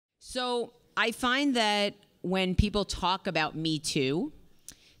So I find that when people talk about Me Too,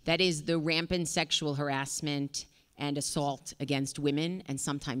 that is the rampant sexual harassment and assault against women and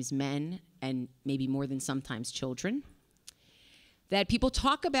sometimes men and maybe more than sometimes children, that people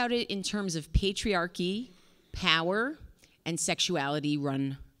talk about it in terms of patriarchy, power, and sexuality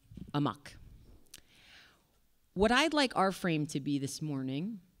run amok. What I'd like our frame to be this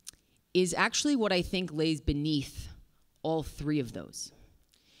morning is actually what I think lays beneath all three of those,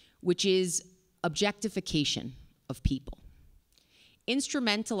 which is objectification of people,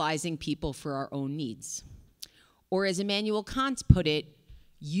 instrumentalizing people for our own needs, or as Immanuel Kant put it,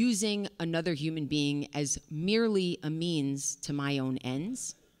 using another human being as merely a means to my own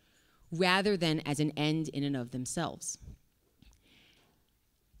ends, rather than as an end in and of themselves.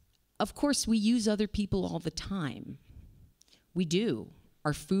 Of course, we use other people all the time. We do.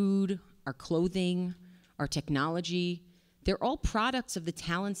 Our food, our clothing, our technology, they're all products of the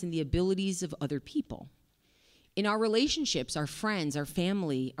talents and the abilities of other people. In our relationships, our friends, our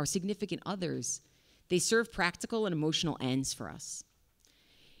family, our significant others, they serve practical and emotional ends for us.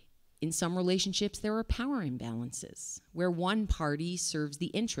 In some relationships, there are power imbalances where one party serves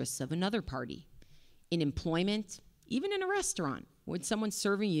the interests of another party. In employment, even in a restaurant, when someone's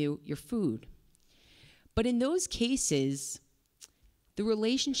serving you your food. But in those cases, the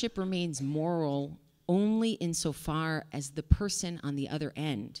relationship remains moral only insofar as the person on the other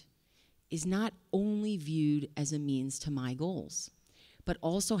end is not only viewed as a means to my goals, but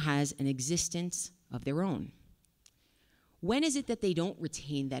also has an existence of their own. When is it that they don't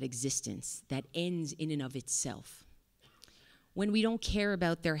retain that existence that ends in and of itself? When we don't care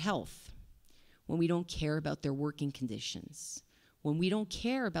about their health, when we don't care about their working conditions, when we don't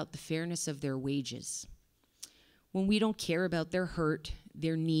care about the fairness of their wages, when we don't care about their hurt,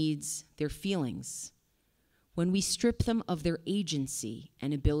 their needs, their feelings, when we strip them of their agency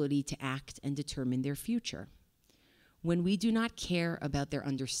and ability to act and determine their future, when we do not care about their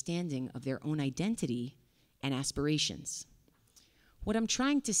understanding of their own identity and aspirations. What I'm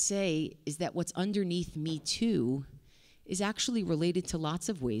trying to say is that what's underneath Me Too is actually related to lots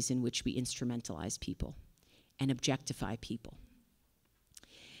of ways in which we instrumentalize people and objectify people.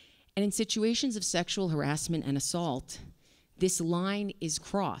 And in situations of sexual harassment and assault, this line is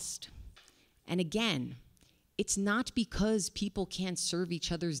crossed. And again, it's not because people can't serve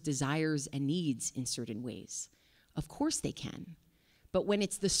each other's desires and needs in certain ways. Of course they can. But when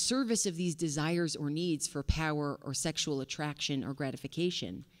it's the service of these desires or needs for power or sexual attraction or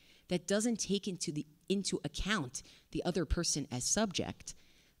gratification that doesn't take into account the other person as subject,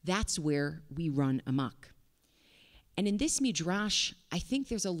 that's where we run amok. And in this midrash, I think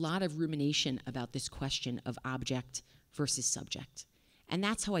there's a lot of rumination about this question of object versus subject. And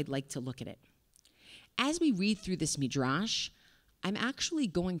that's how I'd like to look at it. As we read through this midrash, I'm actually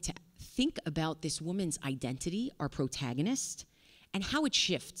going to think about this woman's identity, our protagonist, and how it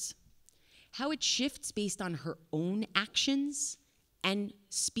shifts. How it shifts based on her own actions and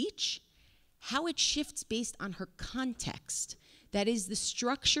speech, how it shifts based on her context, that is, the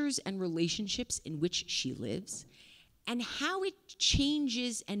structures and relationships in which she lives, and how it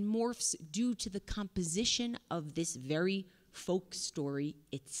changes and morphs due to the composition of this very folk story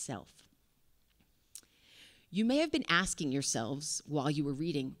itself. You may have been asking yourselves while you were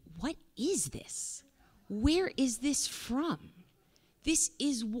reading, what is this? Where is this from? This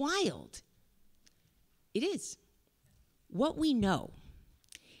is wild. It is. What we know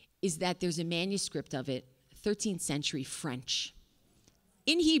is that there's a manuscript of it, 13th century French,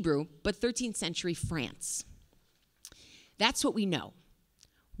 in Hebrew, but 13th century France. That's what we know.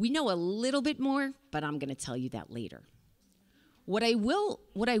 We know a little bit more, but I'm going to tell you that later. What I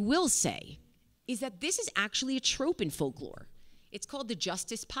will say is that this is actually a trope in folklore. It's called the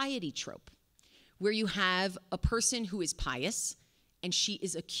justice piety trope, where you have a person who is pious and she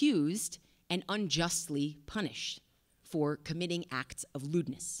is accused and unjustly punished for committing acts of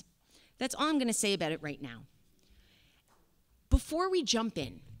lewdness. That's all I'm going to say about it right now. Before we jump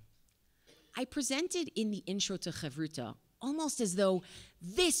in, I presented in the intro to Chavruta almost as though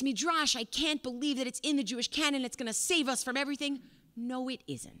this midrash, I can't believe that it's in the Jewish canon, it's going to save us from everything. No, it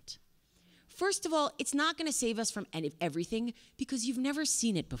isn't. First of all, it's not going to save us from everything because you've never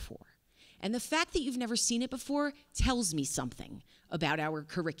seen it before. And the fact that you've never seen it before tells me something about our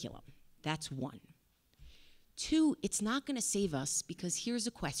curriculum. That's one. Two, it's not going to save us because here's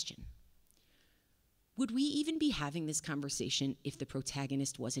a question. Would we even be having this conversation if the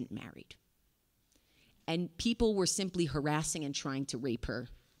protagonist wasn't married? And people were simply harassing and trying to rape her,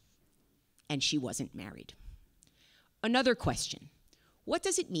 and she wasn't married. Another question. What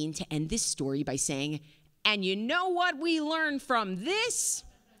does it mean to end this story by saying, and you know what we learned from this?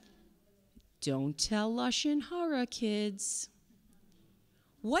 Don't tell Lashon Hara, kids.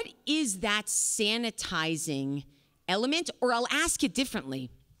 What is that sanitizing element? Or I'll ask it differently.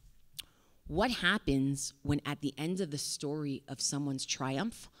 What happens when at the end of the story of someone's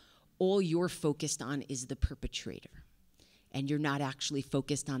triumph, all you're focused on is the perpetrator, and you're not actually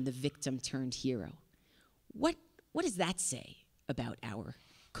focused on the victim turned hero? What does that say about our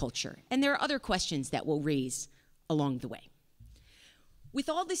culture? And there are other questions that we'll raise along the way. With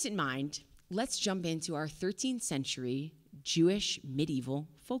all this in mind, let's jump into our 13th century Jewish medieval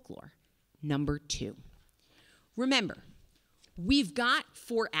folklore, number 2. Remember, we've got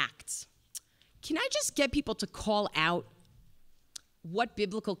 4 acts. Can I just get people to call out what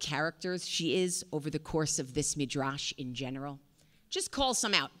biblical characters she is over the course of this midrash in general? Just call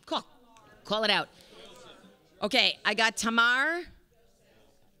some out. Call it out. Okay, I got Tamar.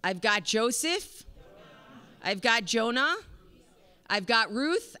 I've got Joseph. I've got Jonah. I've got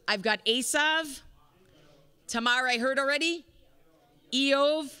Ruth. I've got Esav. Tamar, I heard already.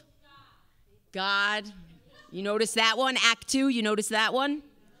 Eov. God. You notice that one? Act 2, you notice that one?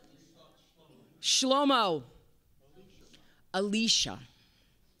 Shlomo. Elisha.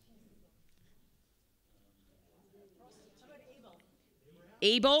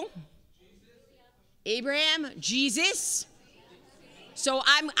 Abel. Abraham. Jesus. So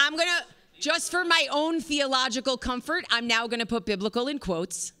I'm going to, just for my own theological comfort, I'm now going to put biblical in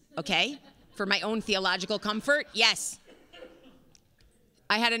quotes, okay? For my own theological comfort, yes.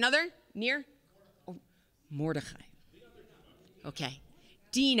 I had another, near? Oh, Mordechai. Okay.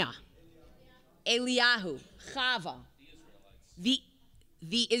 Dinah. Eliyahu. Chava.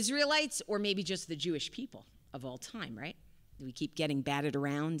 The Israelites, or maybe just the Jewish people of all time, right? We keep getting batted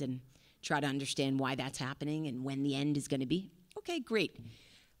around and try to understand why that's happening and when the end is going to be. Okay, great.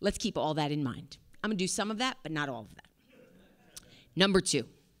 Let's keep all that in mind. I'm going to do some of that, but not all of that. Number 2.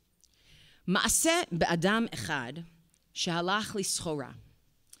 Ma'aseh be'adam echad shehalach lischora.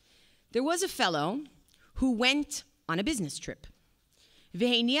 There was a fellow who went on a business trip.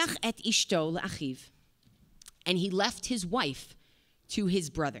 V'heiniach et ishto le'achiv. And he left his wife to his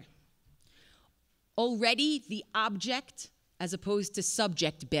brother. Already the object as opposed to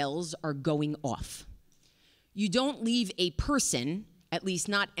subject bells are going off. You don't leave a person, at least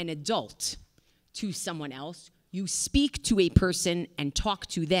not an adult, to someone else. You speak to a person and talk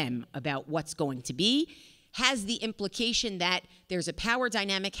to them about what's going to be. Has the implication that there's a power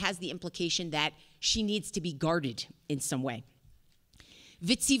dynamic, has the implication that she needs to be guarded in some way.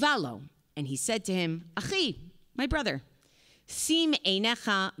 Vitzivalo, and he said to him, Achi, my brother, sim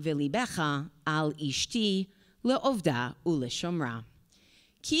einecha velibecha al ishti le'ovda u'leshomra.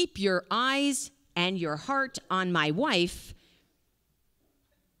 Keep your eyes and your heart on my wife,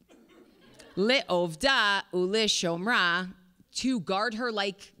 le'ovda u'leshomra, to guard her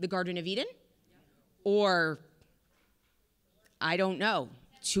like the Garden of Eden? Or, I don't know,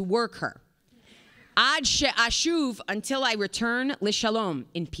 to work her. Ad she'ashuv, until I return, l'shalom,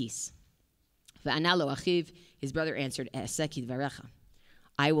 in peace. V'ana lo achiv, his brother answered, E'aseh kidvarecha,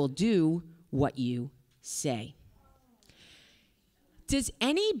 I will do what you say. Does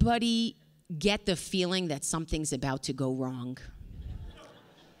anybody get the feeling that something's about to go wrong?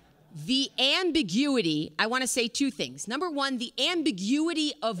 The ambiguity, I want to say 2 things. Number 1, the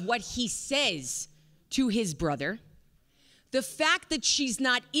ambiguity of what he says to his brother, the fact that she's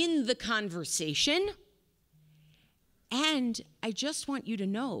not in the conversation, and I just want you to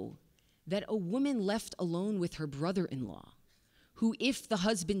know that a woman left alone with her brother-in-law, who, if the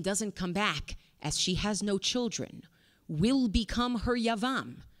husband doesn't come back, as she has no children, will become her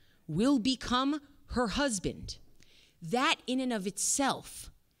yavam, will become her husband. That in and of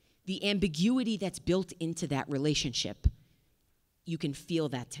itself, the ambiguity that's built into that relationship, you can feel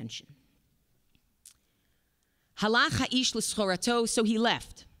that tension. Halach ha'ish l'schorato, so he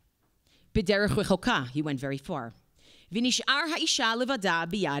left. B'derech rechoka, he went very far. V'nish'ar ha'isha levada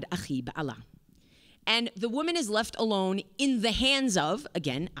biyad achi ba'ala. And the woman is left alone in the hands of,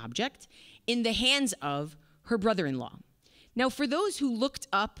 again, object, in the hands of her brother-in-law. Now, for those who looked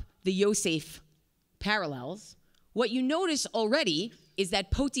up the Yosef parallels, what you notice already is that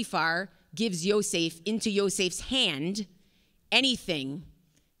Potiphar gives Yosef into Yosef's hand anything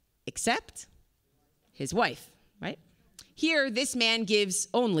except his wife, right? Here, this man gives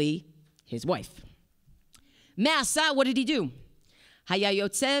only his wife. Me'asa, what did he do?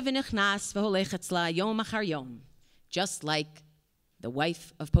 Just like the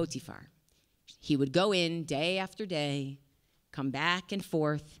wife of Potiphar. He would go in day after day, come back and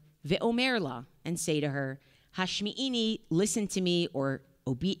forth, ve'omerla, and say to her, Hashmi'ini, listen to me, or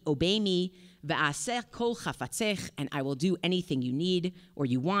obey me, ve'aseh kol chafatzech, and I will do anything you need or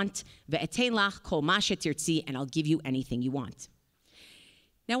you want, ve'etein lach kol ma shetirtzi, and I'll give you anything you want.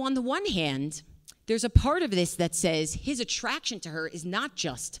 Now, on the one hand, there's a part of this that says his attraction to her is not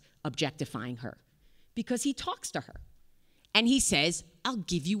just objectifying her, because he talks to her, and he says, I'll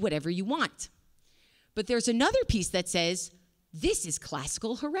give you whatever you want. But there's another piece that says, this is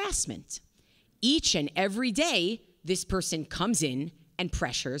classical harassment. Each and every day, this person comes in and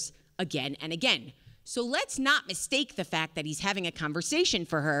pressures again and again. So let's not mistake the fact that he's having a conversation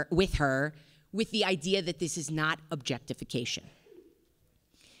with her with the idea that this is not objectification.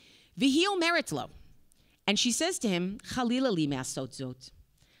 V'hi omeret lo, and she says to him, Chalila li me'asot zot.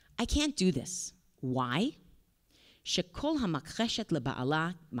 I can't do this. Why? Shekol ha'makcheshet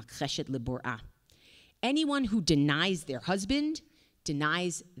leba'ala makcheshet lebor'ah. Anyone who denies their husband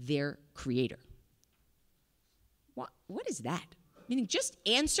denies their creator. What is that? Meaning, just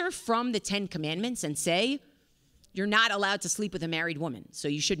answer from the 10 Commandments and say, you're not allowed to sleep with a married woman, so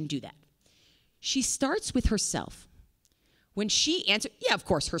you shouldn't do that. She starts with herself. When she answers, yeah, of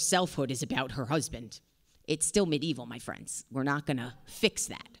course, her selfhood is about her husband. It's still medieval, my friends. We're not going to fix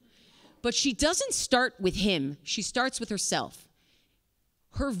that. But she doesn't start with him. She starts with herself.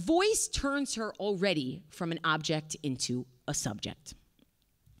 Her voice turns her already from an object into a subject.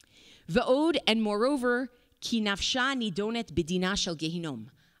 V'od, and moreover, ki nafsha nidonet b'dina shel gehinom.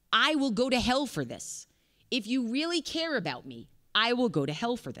 I will go to hell for this. If you really care about me, I will go to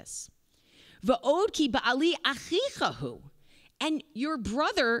hell for this. V'od ki ba'ali achichahu. And your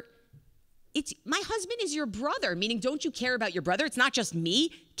brother, my husband is your brother, meaning don't you care about your brother? It's not just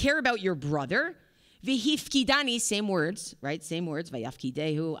me. Care about your brother. V'hifkidani, same words, right? Same words.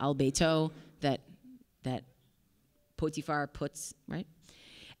 V'yafkidehu al beito, that Potiphar puts, right?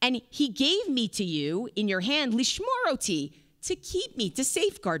 And he gave me to you in your hand, lishmoroti, to keep me, to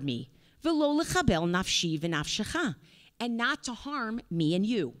safeguard me. V'lo lechabel nafshi v'nafshecha, and not to harm me and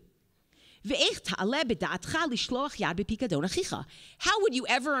you. How would you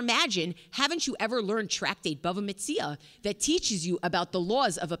ever imagine, haven't you ever learned Tractate Bava Metzia that teaches you about the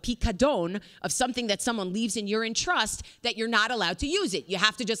laws of a pikadon, of something that someone leaves in your trust, that you're not allowed to use it? You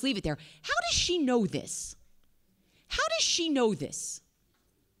have to just leave it there. How does she know this? How does she know this?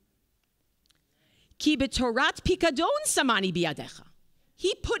 Ki b'torat pikadon samani biyadecha.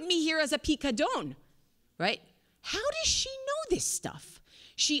 He put me here as a pikadon, right? How does she know this stuff?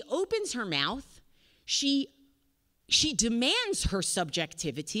 She opens her mouth, she demands her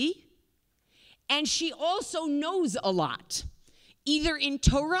subjectivity, and she also knows a lot, either in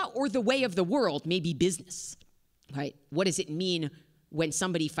Torah or the way of the world, maybe business, right? What does it mean when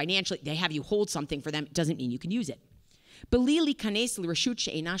somebody financially, they have you hold something for them? It doesn't mean you can use it. This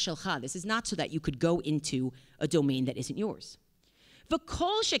is not so that you could go into a domain that isn't yours.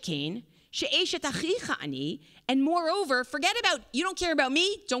 And moreover, forget about, you don't care about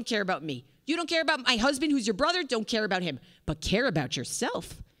me, don't care about me. You don't care about my husband who's your brother, don't care about him. But care about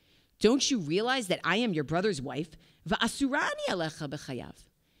yourself. Don't you realize that I am your brother's wife? And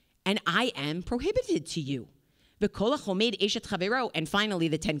I am prohibited to you. And finally,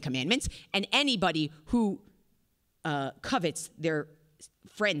 the 10 Commandments. And anybody who covets their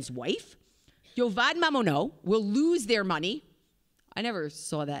friend's wife, Yovad Mamono, will lose their money. I never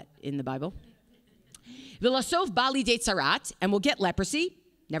saw that in the Bible. V'lasov bali de tzarat, and will get leprosy.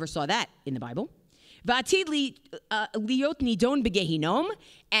 Never saw that in the Bible. V'atid liot nidon begehinom,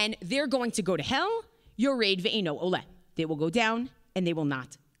 and they're going to go to hell. Yored ve'eno ole. They will go down, and they will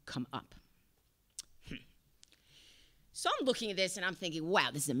not come up. So I'm looking at this, and I'm thinking,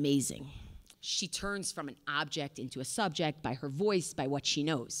 wow, this is amazing. She turns from an object into a subject by her voice, by what she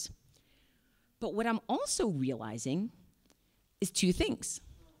knows. But what I'm also realizing is two things.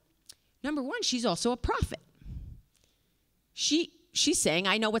 Number one, she's also a prophet. She's saying,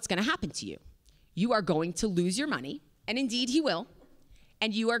 I know what's going to happen to you. You are going to lose your money, and indeed he will.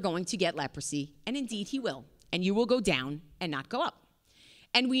 And you are going to get leprosy, and indeed he will. And you will go down and not go up.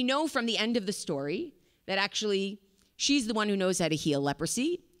 And we know from the end of the story that actually she's the one who knows how to heal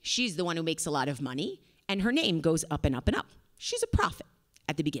leprosy. She's the one who makes a lot of money, and her name goes up and up and up. She's a prophet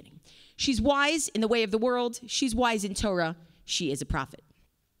at the beginning. She's wise in the way of the world. She's wise in Torah. She is a prophet.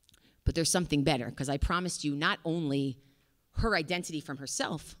 But there's something better, because I promised you not only her identity from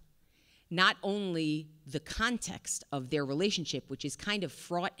herself, not only the context of their relationship, which is kind of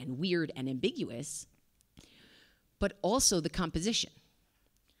fraught and weird and ambiguous, but also the composition.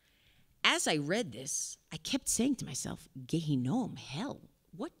 As I read this, I kept saying to myself, Gehinom, hell.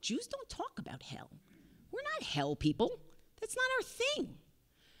 What? Jews don't talk about hell. We're not hell people. That's not our thing.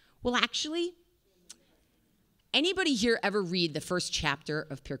 Well, actually, Anybody here ever read the first chapter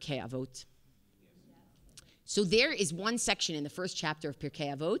of Pirkei Avot? So there is one section in the first chapter of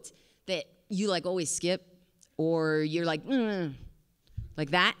Pirkei Avot that you like always skip, or you're like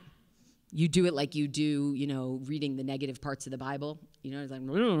that. You do it like you do, reading the negative parts of the Bible. It's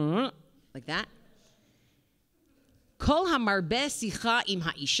like that. Kol hamarbe sicha im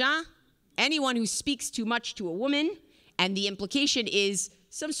ha'isha, anyone who speaks too much to a woman, and the implication is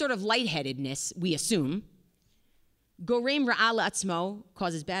some sort of lightheadedness, we assume. Gorem ra'a la'atzmo,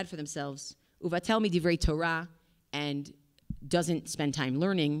 causes bad for themselves. Uvatel midivrei Torah, and doesn't spend time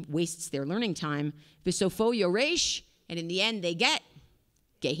learning, wastes their learning time. V'sofo yoresh, and in the end they get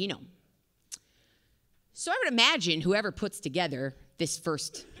gehinom. So I would imagine whoever puts together this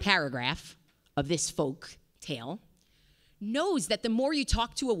first paragraph of this folk tale knows that the more you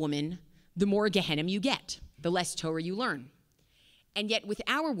talk to a woman, the more Gehenim you get, the less Torah you learn. And yet with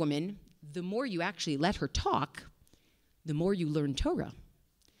our woman, the more you actually let her talk, the more you learn Torah,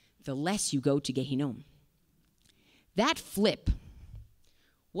 the less you go to Gehinom. That flip,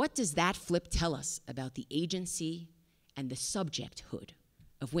 what does that flip tell us about the agency and the subjecthood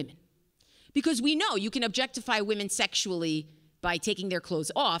of women? Because we know you can objectify women sexually by taking their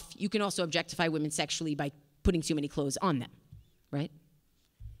clothes off. You can also objectify women sexually by putting too many clothes on them, right?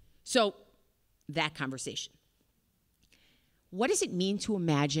 So that conversation. What does it mean to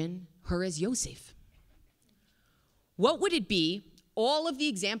imagine her as Yosef? What would it be, all of the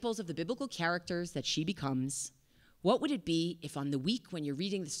examples of the biblical characters that she becomes, what would it be if on the week when you're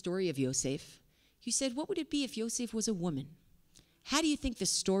reading the story of Yosef, you said, what would it be if Yosef was a woman? How do you think the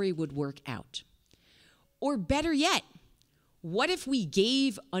story would work out? Or better yet, what if we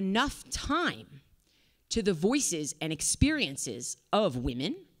gave enough time to the voices and experiences of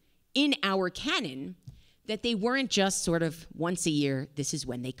women in our canon that they weren't just sort of once a year, this is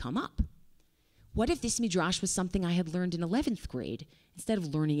when they come up? What if this midrash was something I had learned in 11th grade instead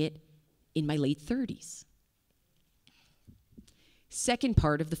of learning it in my late 30s? Second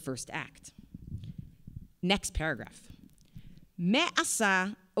part of the first act. Next paragraph.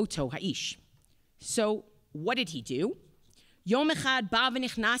 Me'asa oto ha'ish. So what did he do? Yom echad ba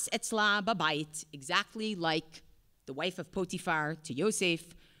v'nichnas etzla babayit, exactly like the wife of Potiphar to Yosef.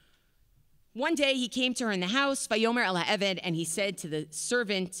 One day he came to her in the house, vayomer el ha'eved, and he said to the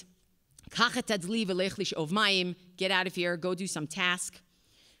servant, kach tadli v'lech lish'ov mayim, get out of here, go do some task,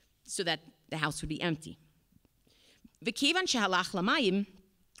 so that the house would be empty. V'kivan shehalach lamayim,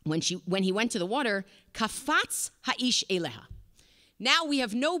 when he went to the water, kafatz ha'ish eleha. Now we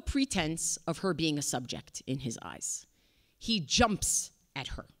have no pretense of her being a subject in his eyes. He jumps at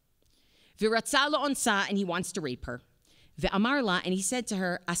her. V'ratzah lo'onsa, and he wants to rape her. Ve'amar la, and he said to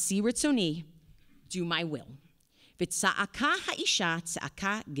her, asi ritzoni, do my will. V'tza'aka ha'isha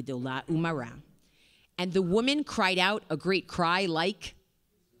tza'aka gedola umara. And the woman cried out a great cry like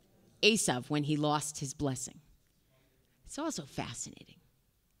Esav when he lost his blessing. It's also fascinating,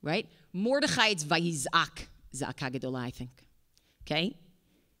 right? Mordechai, it's vayizak, za'aka gedola, I think. Okay?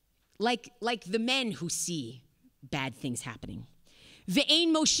 Like the men who see bad things happening. Ve'ein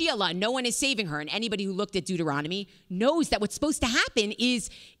moshiala, no one is saving her. And anybody who looked at Deuteronomy knows that what's supposed to happen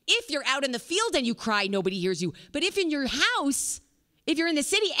is if you're out in the field and you cry, nobody hears you. But if in your house, if you're in the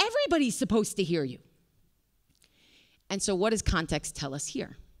city, everybody's supposed to hear you. And so what does context tell us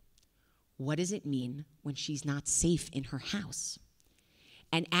here? What does it mean when she's not safe in her house?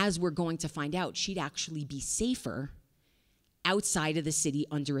 And as we're going to find out, she'd actually be safer outside of the city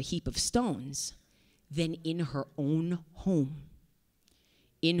under a heap of stones than in her own home.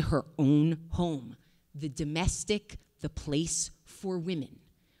 In her own home. The domestic, the place for women.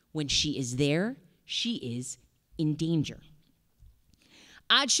 When she is there, she is in danger.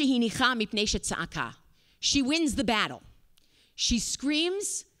 Ad shehinicha mipnei shetza'aka. She wins the battle. She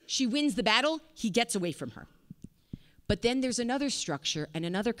screams, she wins the battle, he gets away from her. But then there's another structure and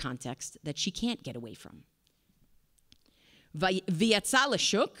another context that she can't get away from. V'yatza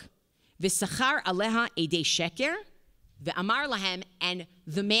l'shuk, v'sachar aleha edei sheker, v'amar lahem, and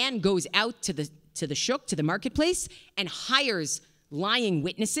the man goes out to the shuk, to the marketplace, and hires lying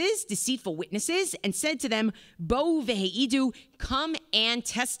witnesses, deceitful witnesses, and said to them, Bo v'heidu, come and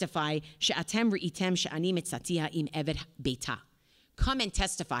testify, she'atem re'item she'ani mitzatiha im eved beita. Come and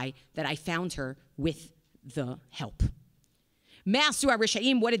testify that I found her with the help. Me'asu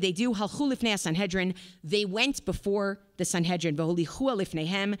ha'rishayim, what did they do? Halchu lifnei Sanhedrin. They went before the Sanhedrin, v'holichua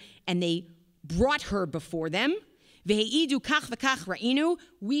lifneihem, and they brought her before them. V'heidu kach v'kach ra'inu.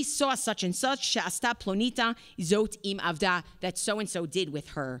 We saw such and such. She'asta plonita zot im avda. That so and so did with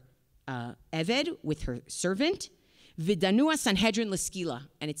her eved, with her servant. Vidanua Sanhedrin Leskila,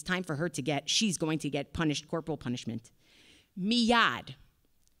 and it's time for her to she's going to get punished, corporal punishment. Miyad,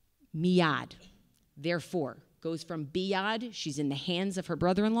 therefore, goes from biyad, she's in the hands of her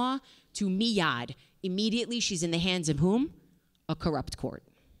brother-in-law, to miyad, immediately she's in the hands of whom? A corrupt court,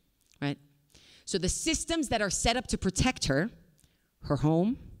 right? So the systems that are set up to protect her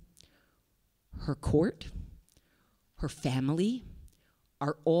home, her court, her family,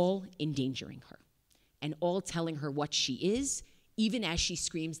 are all endangering her and all telling her what she is, even as she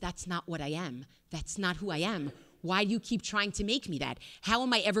screams, that's not what I am. That's not who I am. Why do you keep trying to make me that? How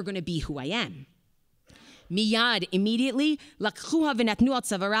am I ever going to be who I am? Miyad, immediately, lakchuha v'natnu al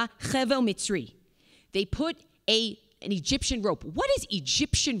tzavara chevel mitzri. They put an Egyptian rope. What is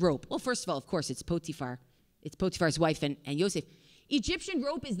Egyptian rope? Well, first of all, of course, it's Potiphar. It's Potiphar's wife and Yosef. Egyptian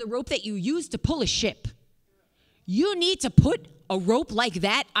rope is the rope that you use to pull a ship. You need to put a rope like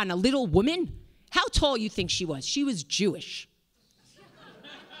that on a little woman? How tall you think she was? She was Jewish.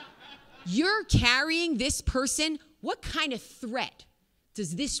 You're carrying this person. What kind of threat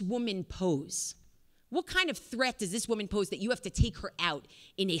does this woman pose? What kind of threat does this woman pose that you have to take her out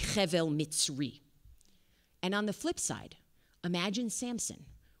in a chevel mitzri? And on the flip side, imagine Samson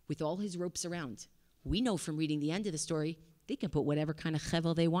with all his ropes around. We know from reading the end of the story, they can put whatever kind of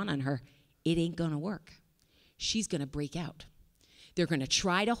chevel they want on her. It ain't going to work. She's going to break out. They're going to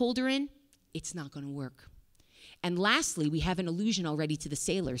try to hold her in. It's not going to work. And lastly, we have an allusion already to the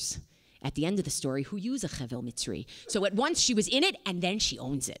sailors at the end of the story who use a chevel mitzri. So at once she was in it, and then she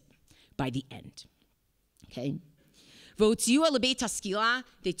owns it by the end. Okay? V'otziua lebeit haskila,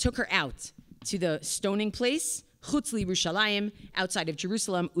 they took her out to the stoning place, chutz liYerushalayim, outside of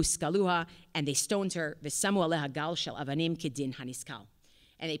Jerusalem, uskaluha, and they stoned her, v'samu aleha gal shel avanim kedin haniskal.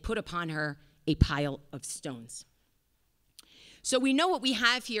 And they put upon her a pile of stones. So we know what we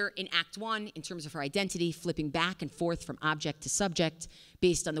have here in Act 1 in terms of her identity, flipping back and forth from object to subject,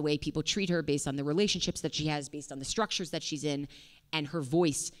 based on the way people treat her, based on the relationships that she has, based on the structures that she's in, and her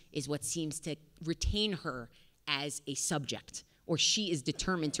voice is what seems to retain her as a subject, or she is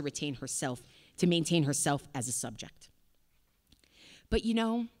determined to retain herself, to maintain herself as a subject. But you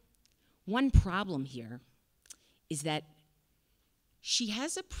know, one problem here is that she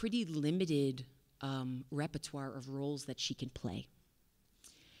has a pretty limited repertoire of roles that she can play.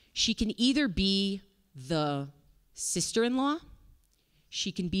 She can either be the sister-in-law,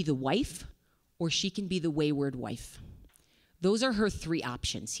 she can be the wife, or she can be the wayward wife. Those are her three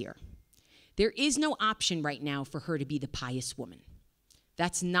options here. There is no option right now for her to be the pious woman.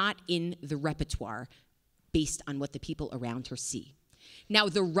 That's not in the repertoire based on what the people around her see. Now,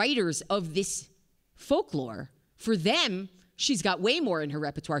 the writers of this folklore, for them, she's got way more in her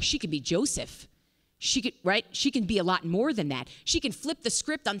repertoire. She can be Joseph. She could, right? She can be a lot more than that. She can flip the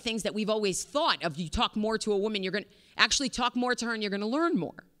script on things that we've always thought of. You talk more to a woman, you're going to actually talk more to her and you're going to learn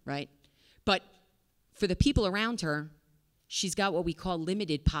more, right? But for the people around her, she's got what we call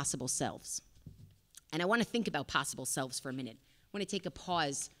limited possible selves. And I want to think about possible selves for a minute. I want to take a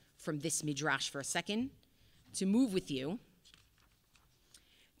pause from this midrash for a second to move with you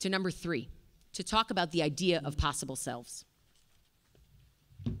to number 3, to talk about the idea of possible selves.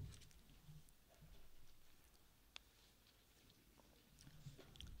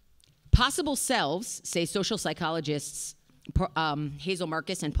 Possible selves, say social psychologists Hazel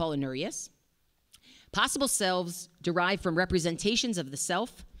Marcus and Paul Anurius, possible selves derive from representations of the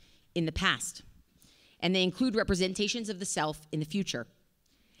self in the past, and they include representations of the self in the future.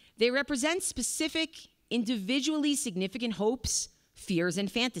 They represent specific, individually significant hopes, fears,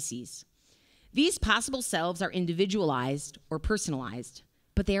 and fantasies. These possible selves are individualized or personalized,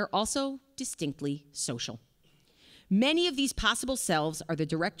 but they are also distinctly social. Many of these possible selves are the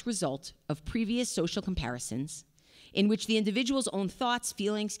direct result of previous social comparisons in which the individual's own thoughts,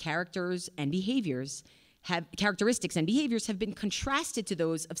 feelings, characteristics, and behaviors have been contrasted to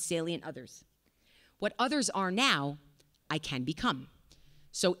those of salient others. What others are now, I can become.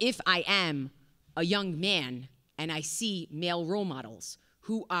 So if I am a young man and I see male role models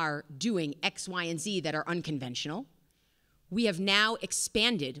who are doing X, Y, and Z that are unconventional, we have now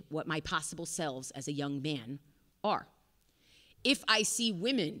expanded what my possible selves as a young man are. If I see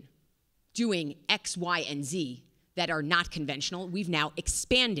women doing X, Y, and Z that are not conventional, we've now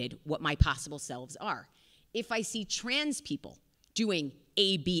expanded what my possible selves are. If I see trans people doing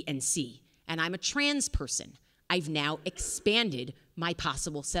A, B, and C, and I'm a trans person, I've now expanded my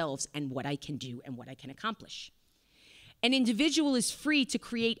possible selves and what I can do and what I can accomplish. An individual is free to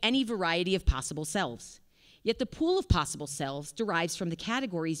create any variety of possible selves. Yet the pool of possible selves derives from the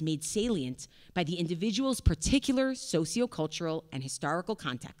categories made salient by the individual's particular sociocultural and historical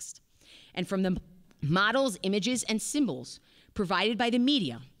context, and from the models, images, and symbols provided by the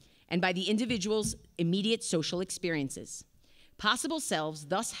media and by the individual's immediate social experiences. Possible selves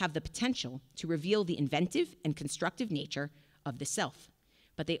thus have the potential to reveal the inventive and constructive nature of the self,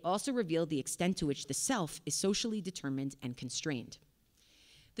 but they also reveal the extent to which the self is socially determined and constrained.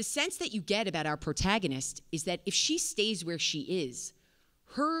 The sense that you get about our protagonist is that if she stays where she is,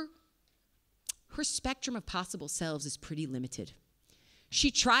 her spectrum of possible selves is pretty limited. She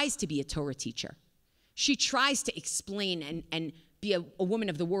tries to be a Torah teacher. She tries to explain and be a woman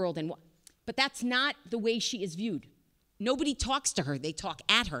of the world, but that's not the way she is viewed. Nobody talks to her, they talk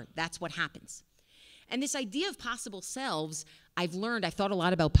at her. That's what happens. And this idea of possible selves, I've thought a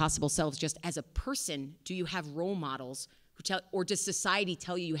lot about possible selves just as a person. Do you have role models or does society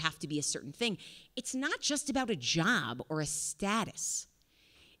tell you have to be a certain thing? It's not just about a job or a status.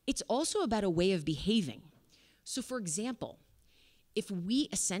 It's also about a way of behaving. So for example, if we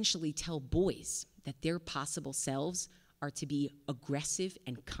essentially tell boys that their possible selves are to be aggressive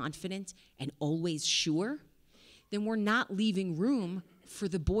and confident and always sure, then we're not leaving room for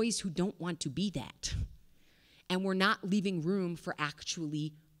the boys who don't want to be that. And we're not leaving room for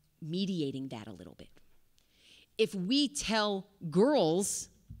actually mediating that a little bit. If we tell girls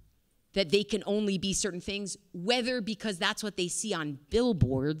that they can only be certain things, whether because that's what they see on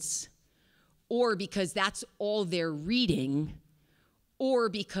billboards, or because that's all they're reading, or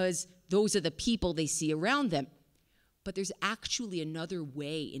because those are the people they see around them. But there's actually another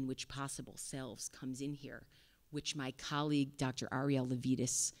way in which possible selves comes in here, which my colleague, Dr. Ariel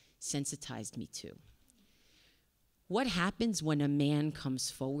Levitas, sensitized me to. What happens when a man comes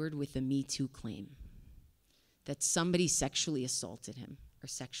forward with a Me Too claim that somebody sexually assaulted him or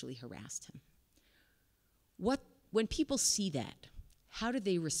sexually harassed him? When people see that, how do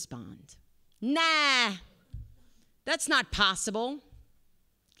they respond? Nah, that's not possible.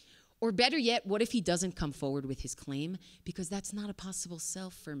 Or better yet, what if he doesn't come forward with his claim because that's not a possible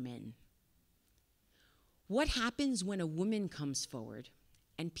self for men? What happens when a woman comes forward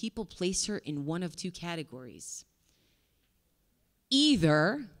and people place her in one of two categories?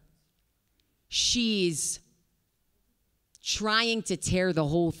 Either she's trying to tear the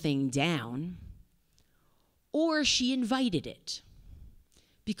whole thing down, or she invited it,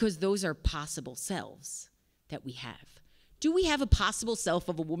 because those are possible selves that we have. Do we have a possible self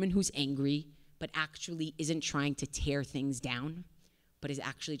of a woman who's angry, but actually isn't trying to tear things down, but is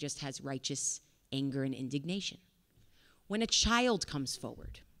actually just has righteous anger and indignation? When a child comes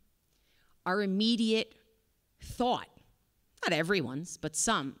forward, our immediate thought, not everyone's, but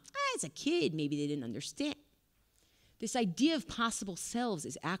some, as a kid, maybe they didn't understand. This idea of possible selves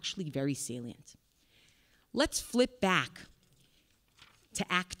is actually very salient. Let's flip back to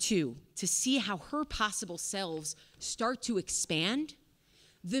Act 2 to see how her possible selves start to expand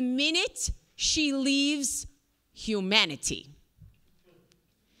the minute she leaves humanity.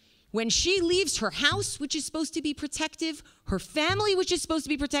 When she leaves her house, which is supposed to be protective, her family, which is supposed to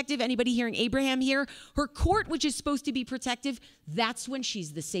be protective, anybody hearing Abraham here, her court, which is supposed to be protective, that's when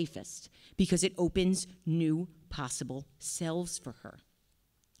she's the safest, because it opens new possible selves for her.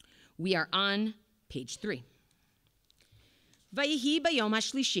 We are on page 3. Vayihi bayom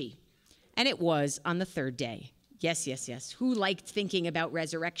hashlishi, and it was on the third day. Yes, yes, yes. Who liked thinking about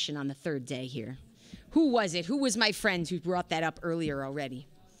resurrection on the third day here? Who was it? Who was my friend who brought that up earlier already?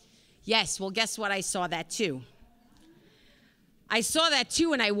 Yes, well, guess what? I saw that too. I saw that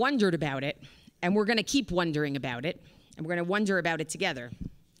too, and I wondered about it, and we're going to keep wondering about it, and we're going to wonder about it together.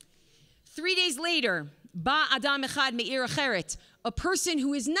 3 days later, ba adam echad me'ir acheret, a person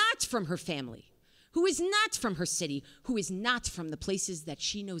who is not from her family, who is not from her city, who is not from the places that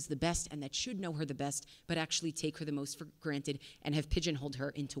she knows the best and that should know her the best, but actually take her the most for granted and have pigeonholed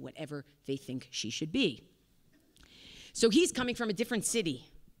her into whatever they think she should be. So he's coming from a different city.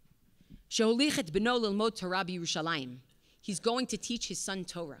 Sheholichet beno lilmod Torah b'Yerushalayim. He's going to teach his son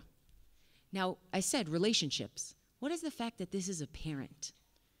Torah. Now, I said relationships. What is the fact that this is a parent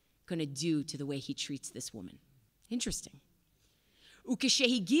going to do to the way he treats this woman? Interesting.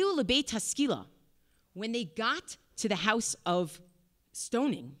 Ukeshehigiu lebeit haskila, when they got to the house of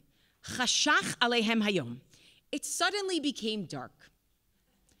stoning, chashach alehem hayom, it suddenly became dark.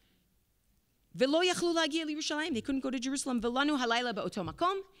 Velo yachlu lagia liYerushalayim, they couldn't go to Jerusalem. Velanu halayla ba'oto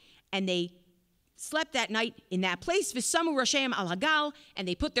makom, and they slept that night in that place. V'samu rasheim al hagal, and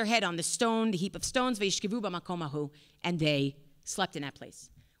they put their head on the stone, the heap of stones. V'yishkevu b'makom hahu, and they slept in that place.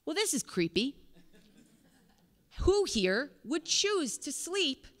 Well, this is creepy. Who here would choose to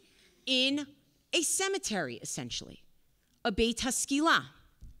sleep in a cemetery, essentially? A beit haskila.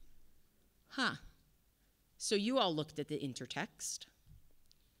 So you all looked at the intertext.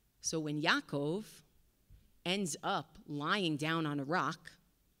 So when Yaakov ends up lying down on a rock,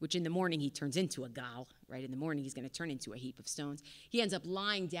 which in the morning he turns into a gal, right? In the morning he's going to turn into a heap of stones. He ends up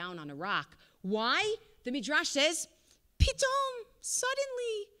lying down on a rock. Why? The Midrash says, Pitom,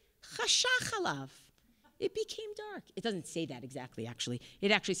 suddenly, chashach alav. It became dark. It doesn't say that exactly, actually.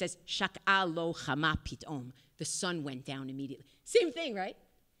 It actually says, shak'a lo chama pitom. The sun went down immediately. Same thing, right?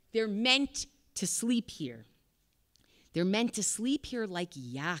 They're meant to sleep here. They're meant to sleep here like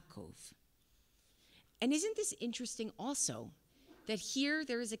Yaakov. And isn't this interesting also, that here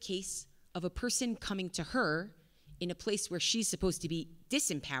there is a case of a person coming to her in a place where she's supposed to be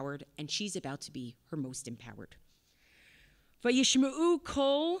disempowered, and she's about to be her most empowered. Vayishma'u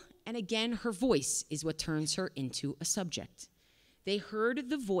kol, and again, her voice is what turns her into a subject. They heard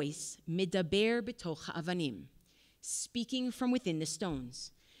the voice, midaber betoch ha'avanim, speaking from within the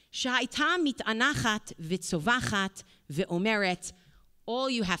stones. Sha'ita mit'anachat v'tzovachat ve'omeret. All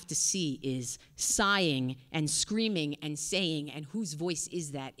you have to see is sighing and screaming and saying, and whose voice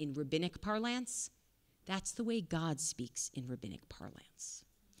is that in rabbinic parlance? That's the way God speaks in rabbinic parlance.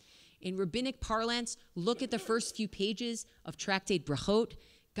 In rabbinic parlance, look at the first few pages of Tractate Brachot.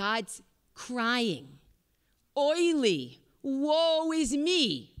 God's crying, oily, woe is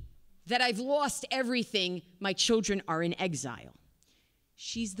me, that I've lost everything. My children are in exile.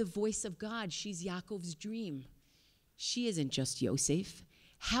 She's the voice of God. She's Yaakov's dream. She isn't just Yosef.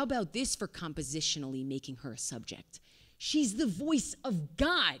 How about this for compositionally making her a subject? She's the voice of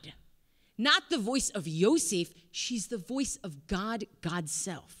God, not the voice of Yosef. She's the voice of God, God's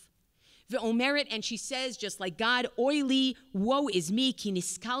self. Ve'omeret, and she says, just like God, oily, woe is me, ki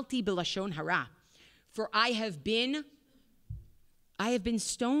niskalti b'lashon hara. For I have been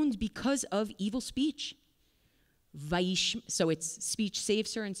stoned because of evil speech. So it's speech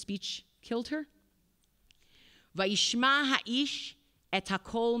saves her and speech killed her. Vayishma ha'ish et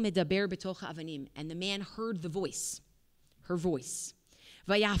hakol medaber betoch ha'avanim. And the man heard the voice, her voice.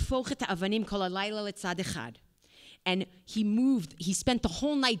 Vayafoch et ha'avanim kol halayla letzad echad. And he spent the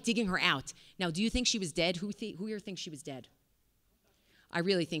whole night digging her out. Now, do you think she was dead? Who here thinks she was dead? I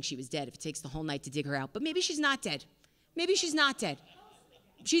really think she was dead if it takes the whole night to dig her out. But maybe she's not dead. Maybe she's not dead.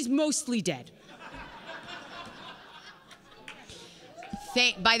 She's mostly dead.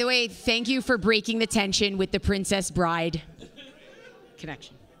 By the way, thank you for breaking the tension with the Princess Bride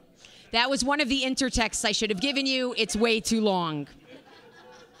connection. That was one of the intertexts I should have given you. It's way too long.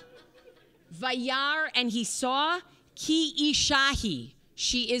 Vayar, and he saw, ki ishahi.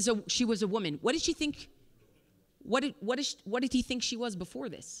 She was a woman. What did she think? What did he think she was before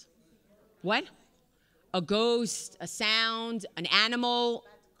this? What? A ghost, a sound, an animal,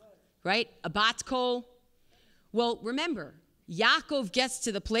 right? A bat kol. Well, remember, Yaakov gets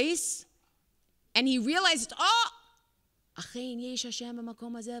to the place and he realizes,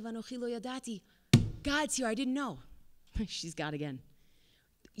 God's here, I didn't know. She's God again.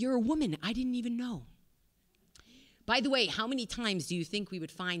 You're a woman, I didn't even know. By the way, how many times do you think we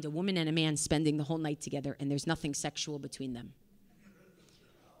would find a woman and a man spending the whole night together and there's nothing sexual between them?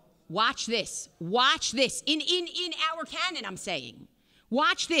 Watch this. Watch this. In our canon, I'm saying.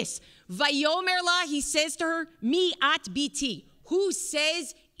 Watch this. Vayomer la, he says to her, mi at biti. Who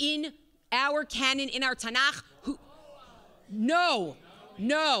says in our canon, in our Tanakh? Who? No.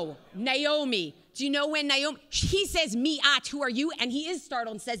 Naomi. Do you know when Naomi? He says, mi at, who are you? And he is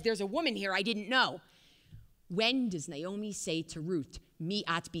startled and says, there's a woman here, I didn't know. When does Naomi say to Ruth, mi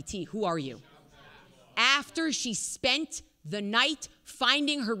at biti, who are you? After she spent the night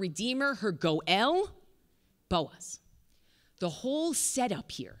finding her redeemer, her Goel, Boaz. The whole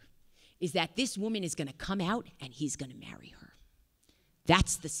setup here is that this woman is going to come out and he's going to marry her.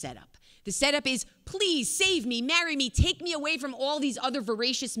 That's the setup. The setup is, please save me, marry me, take me away from all these other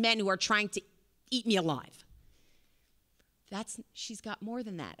voracious men who are trying to eat me alive. She's got more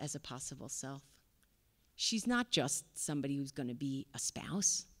than that as a possible self. She's not just somebody who's going to be a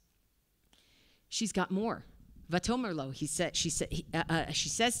spouse. She's got more. Vatomerlo, she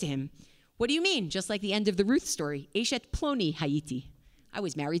says to him, what do you mean? Just like the end of the Ruth story. Eshet Ploni Hayiti. I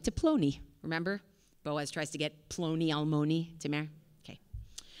was married to Ploni. Remember? Boaz tries to get Ploni Almoni to marry. Okay.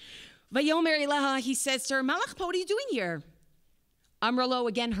 Vayomer Ilaha, he says to her, Malach, what are you doing here? Amralo,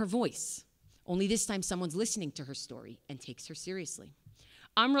 again, her voice. Only this time someone's listening to her story and takes her seriously.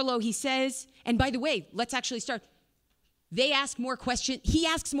 Amralo, he says, and by the way, let's actually start. They ask more questions. He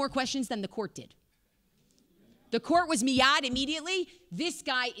asks more questions than the court did. The court was miyad immediately. This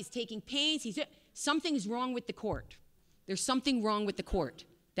guy is taking pains. Something's wrong with the court. There's something wrong with the court.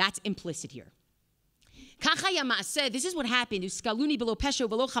 That's implicit here. This is what happened.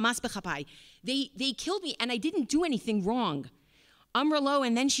 They killed me and I didn't do anything wrong. Amralo,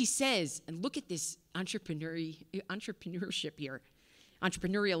 and then she says, and look at this entrepreneurship here,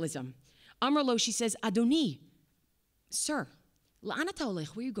 entrepreneurialism. Amar lo, she says, Adoni, sir, la'ana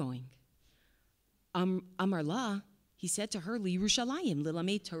ta'olech, where are you going? Amar la, he said to her, li Yerushalayim,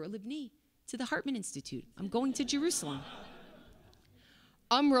 lilamed Torah libni, to the Hartman Institute. I'm going to Jerusalem.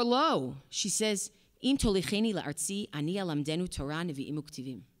 Amar lo, she says, im tolicheni la'artzi, ani alamdenu Torah nevi'im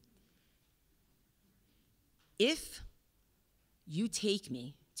uktivim. If you take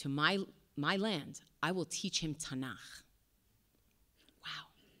me to my land, I will teach him Tanakh. Wow.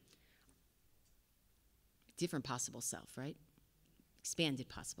 Different possible self, right? Expanded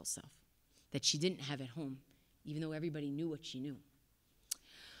possible self that she didn't have at home, even though everybody knew what she knew.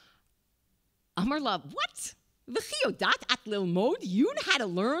 Amar la, what? V'chiodat at lilmod? You know how to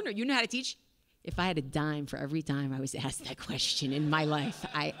learn or you know how to teach? If I had a dime for every time I was asked that question in my life,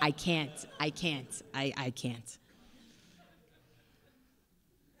 I can't.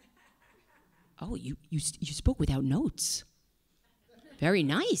 Oh, you spoke without notes. Very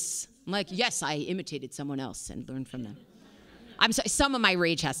nice. I'm like, yes, I imitated someone else and learned from them. I'm sorry, some of my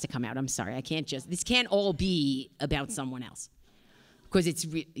rage has to come out. I'm sorry, this can't all be about someone else. Because it's,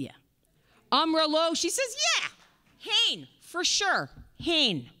 yeah. Amra lo, she says, yeah, Hain, for sure,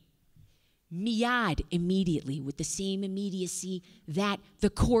 Hain. Miyad, immediately, with the same immediacy that the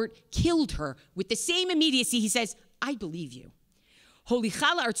court killed her. With the same immediacy, he says, I believe you.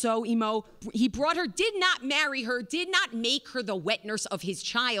 Holichala artso imo, he brought her, did not marry her, did not make her the wet nurse of his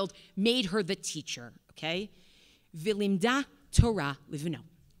child, made her the teacher, okay? Vilimda Torah livno.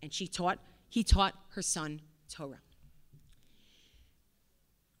 And he taught her son Torah.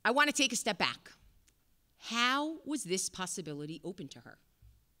 I want to take a step back. How was this possibility open to her?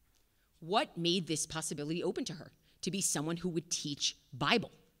 What made this possibility open to her? To be someone who would teach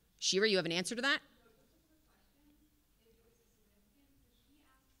Bible. Shira, you have an answer to that?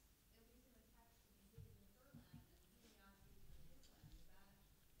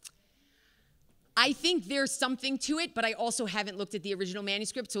 I think there's something to it, but I also haven't looked at the original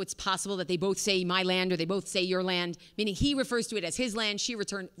manuscript, so it's possible that they both say my land or they both say your land, meaning he refers to it as his land, she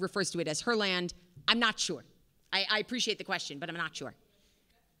refers to it as her land. I'm not sure. I appreciate the question, but I'm not sure.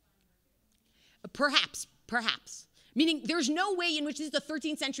 Perhaps. Meaning there's no way in which, this is the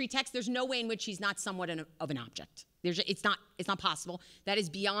 13th century text, there's no way in which he's not somewhat of an object. It's not possible. That is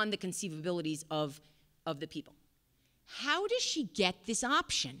beyond the conceivabilities of the people. How does she get this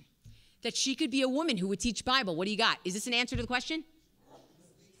option? That she could be a woman who would teach Bible. What do you got? Is this an answer to the question?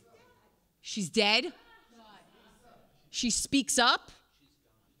 She's dead? She speaks up?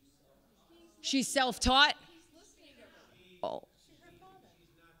 She's self-taught? Oh.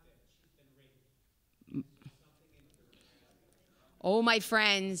 Oh, my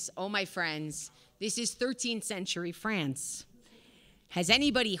friends, this is 13th century France. Has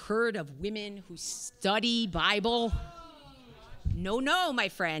anybody heard of women who study Bible? No, my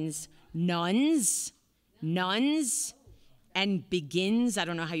friends. Nuns, and begins, I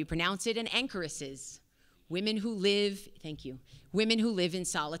don't know how you pronounce it, and anchoresses. Women who live in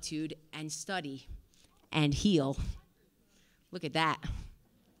solitude and study and heal. Look at that.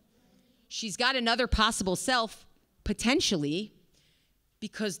 She's got another possible self, potentially,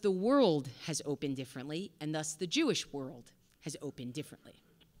 because the world has opened differently, and thus the Jewish world has opened differently.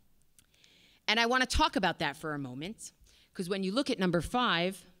 And I want to talk about that for a moment, because when you look at number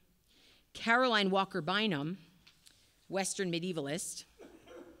 5, Caroline Walker Bynum, Western medievalist,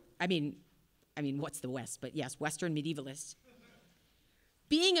 I mean, what's the West? But yes, Western medievalist.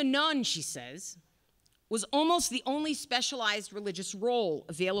 Being a nun, she says, was almost the only specialized religious role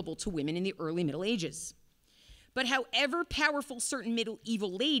available to women in the early Middle Ages. But however powerful certain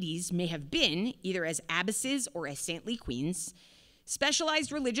medieval ladies may have been, either as abbesses or as saintly queens,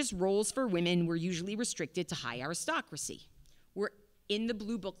 specialized religious roles for women were usually restricted to high aristocracy. We're in the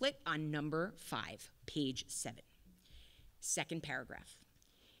blue booklet on number 5, page 7, second paragraph.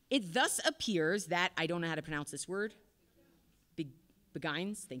 It thus appears that, I don't know how to pronounce this word,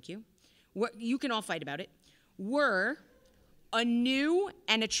 beguines, thank you, you can all fight about it, were a new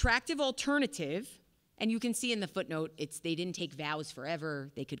and attractive alternative, and you can see in the footnote, they didn't take vows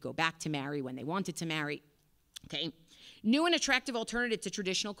forever, they could go back to marry when they wanted to marry, okay? New and attractive alternative to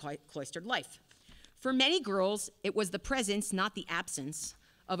traditional cloistered life. For many girls, it was the presence, not the absence,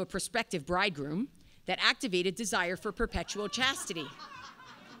 of a prospective bridegroom that activated desire for perpetual chastity.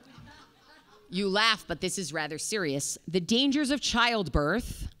 You laugh, but this is rather serious. The dangers of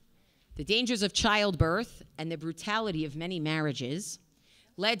childbirth and the brutality of many marriages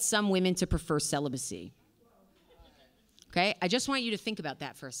led some women to prefer celibacy. Okay, I just want you to think about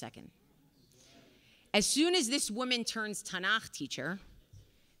that for a second. As soon as this woman turns Tanakh teacher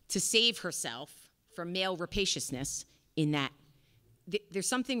to save herself from male rapaciousness in that there's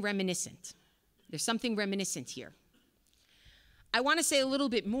something reminiscent. There's something reminiscent here. I want to say a little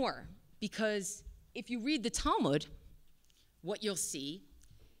bit more, because if you read the Talmud, what you'll see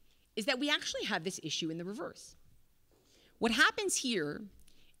is that we actually have this issue in the reverse. What happens here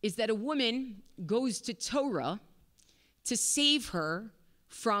is that a woman goes to Torah to save her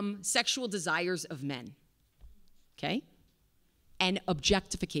from sexual desires of men, okay? And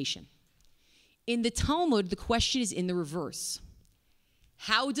objectification. In the Talmud, the question is in the reverse.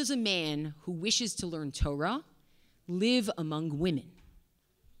 How does a man who wishes to learn Torah live among women,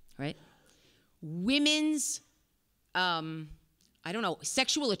 right? Women's,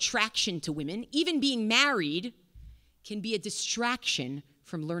 sexual attraction to women, even being married, can be a distraction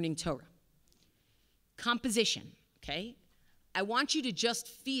from learning Torah. Composition, okay? I want you to just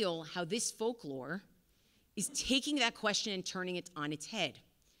feel how this folklore is taking that question and turning it on its head.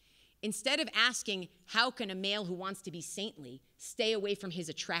 Instead of asking, how can a male who wants to be saintly stay away from his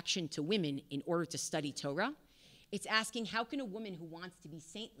attraction to women in order to study Torah? It's asking, how can a woman who wants to be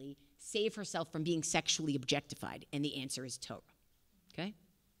saintly save herself from being sexually objectified? And the answer is Torah, okay?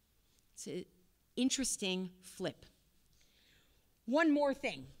 It's an interesting flip. One more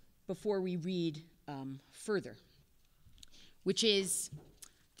thing before we read further, which is,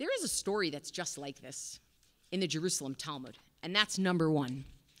 there is a story that's just like this in the Jerusalem Talmud, and that's number one.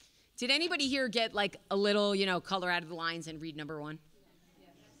 Did anybody here get like a little, color out of the lines and read number one? Yes.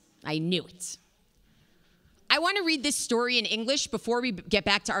 I knew it. I want to read this story in English before we get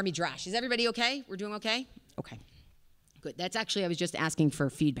back to our midrash. Is everybody okay? We're doing okay? Okay. Good. That's actually, I was just asking for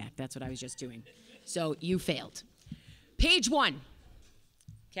feedback. That's what I was just doing. So you failed. Page 1.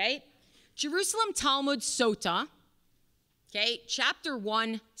 Okay? Jerusalem Talmud Sota. Okay, chapter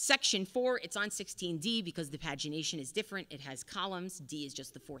 1, section 4, it's on 16D because the pagination is different. It has columns. D is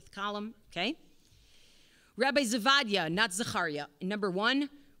just the fourth column, okay? Rabbi Zavadia, not Zechariah. Number 1,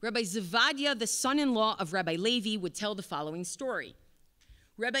 Rabbi Zavadia, the son-in-law of Rabbi Levi, would tell the following story.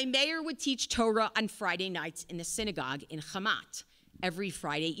 Rabbi Meir would teach Torah on Friday nights in the synagogue in Hamat every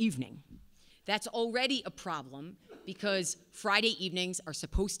Friday evening. That's already a problem because Friday evenings are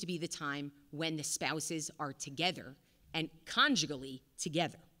supposed to be the time when the spouses are together and conjugally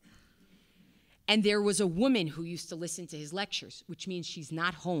together. And there was a woman who used to listen to his lectures, which means she's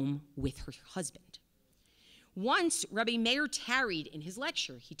not home with her husband. Once, Rabbi Meir tarried in his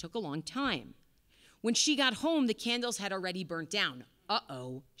lecture. He took a long time. When she got home, the candles had already burnt down.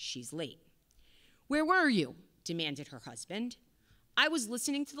 Uh-oh, she's late. Where were you? Demanded her husband. I was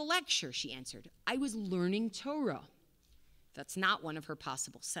listening to the lecture, she answered. I was learning Torah. That's not one of her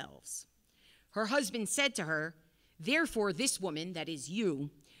possible selves. Her husband said to her, therefore, this woman, that is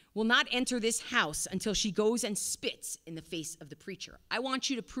you, will not enter this house until she goes and spits in the face of the preacher. I want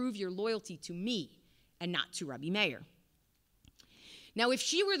you to prove your loyalty to me and not to Rabbi Meir. Now, if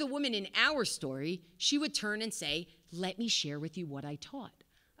she were the woman in our story, she would turn and say, let me share with you what I taught,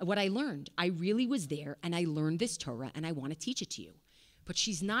 what I learned. I really was there, and I learned this Torah, and I want to teach it to you. But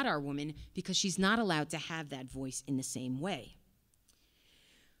she's not our woman because she's not allowed to have that voice in the same way.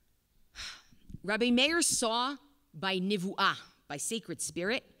 Rabbi Meir saw by nivu'ah, by sacred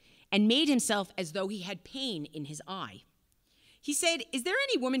spirit, and made himself as though he had pain in his eye. He said, is there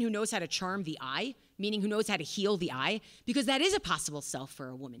any woman who knows how to charm the eye, meaning who knows how to heal the eye? Because that is a possible self for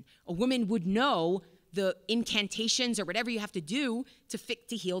a woman. A woman would know the incantations or whatever you have to do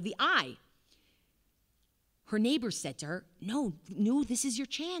to heal the eye. Her neighbor said to her, no, this is your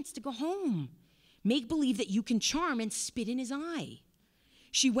chance to go home. Make believe that you can charm and spit in his eye.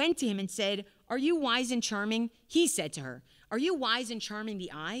 She went to him and said, are you wise and charming? He said to her, are you wise and charming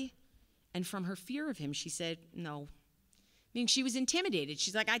the eye? And from her fear of him, she said, no. I mean, she was intimidated.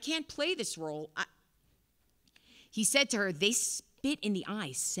 She's like, I can't play this role. He said to her, they spit in the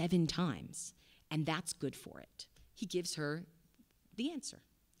eye 7 times, and that's good for it. He gives her the answer.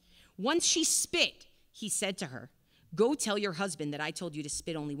 Once she spit, he said to her, go tell your husband that I told you to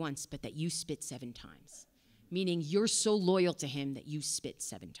spit only once, but that you spit 7 times. Meaning you're so loyal to him that you spit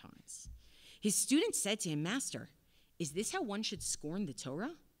 7 times. His students said to him, Master, is this how one should scorn the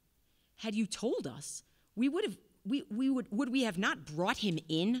Torah? Had you told us, would we have not brought him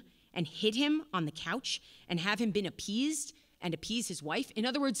in and hid him on the couch and have him been appeased and appease his wife? In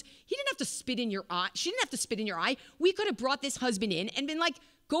other words, he didn't have to spit in your eye. She didn't have to spit in your eye. We could have brought this husband in and been like,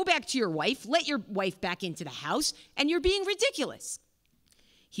 go back to your wife, let your wife back into the house, and you're being ridiculous.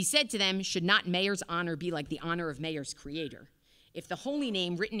 He said to them, should not Meir's honor be like the honor of Meir's creator? If the holy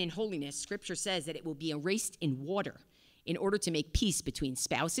name written in holiness, scripture says that it will be erased in water in order to make peace between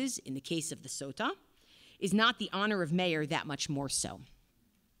spouses, in the case of the Sota, is not the honor of Meir that much more so?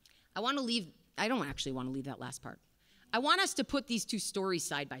 I want to leave I don't actually want to leave that last part. I want us to put these two stories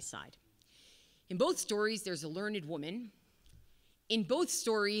side by side. In both stories, there's a learned woman. In both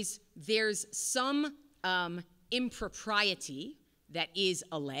stories, there's some impropriety that is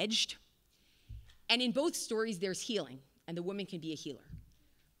alleged. And in both stories, there's healing, and the woman can be a healer.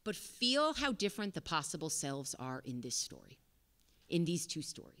 But feel how different the possible selves are in this story, in these two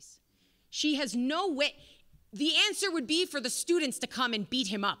stories. She has no way. The answer would be for the students to come and beat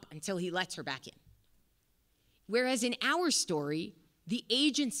him up until he lets her back in. Whereas in our story, the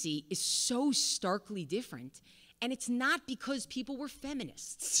agency is so starkly different, and it's not because people were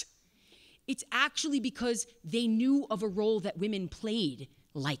feminists. It's actually because they knew of a role that women played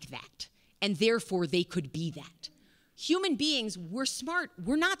like that, and therefore they could be that. Human beings, we're smart.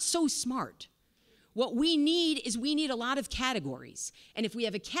 We're not so smart. What we need is we need a lot of categories. And if we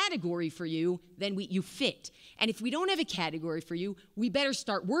have a category for you, then you fit. And if we don't have a category for you, we better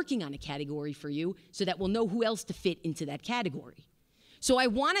start working on a category for you so that we'll know who else to fit into that category. So I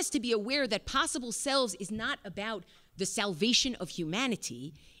want us to be aware that possible selves is not about the salvation of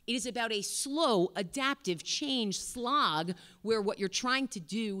humanity. It is about a slow, adaptive change slog where what you're trying to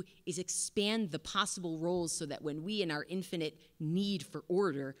do is expand the possible roles so that when we, in our infinite need for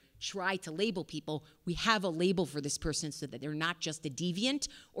order, try to label people, we have a label for this person so that they're not just a deviant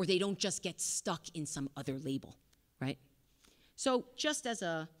or they don't just get stuck in some other label, right? So just as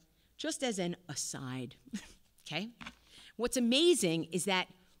an aside, okay? What's amazing is that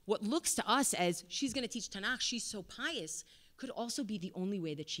what looks to us as she's going to teach Tanakh, she's so pious, could also be the only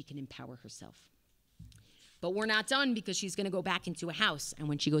way that she can empower herself. But we're not done because she's going to go back into a house. And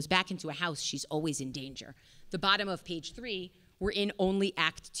when she goes back into a house, she's always in danger. The bottom of page 3, we're in only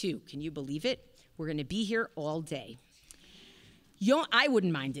Act 2. Can you believe it? We're going to be here all day. I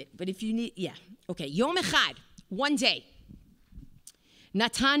wouldn't mind it, but if you need, yeah. Okay, Yom Echad, one day.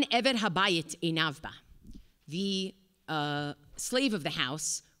 Natan Eved Habayit Einavba. The slave of the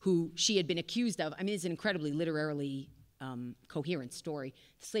house, who she had been accused of, I mean, it's an incredibly literarily coherent story.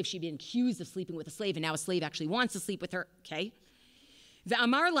 The slave, she'd been accused of sleeping with a slave, and now a slave actually wants to sleep with her, okay?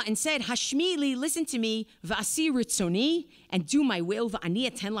 V'amarla, and said, Hashmi li, listen to me, v'asi ritzoni, and do my will, v'ani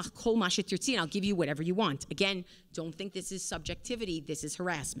eten lach kol ma shetirtzi, and I'll give you whatever you want. Again, don't think this is subjectivity, this is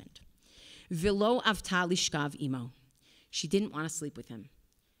harassment. V'lo avta lishkav imo. She didn't want to sleep with him.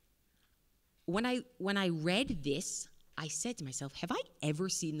 When I read this, I said to myself, have I ever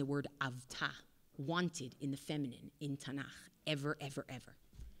seen the word avta, wanted in the feminine, in Tanakh? Ever, ever, ever.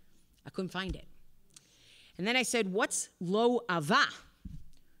 I couldn't find it. And then I said, what's lo ava?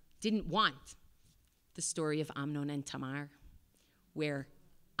 Didn't want. The story of Amnon and Tamar, where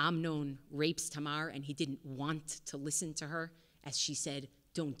Amnon rapes Tamar and he didn't want to listen to her as she said,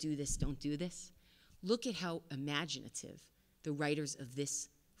 don't do this, don't do this. Look at how imaginative the writers of this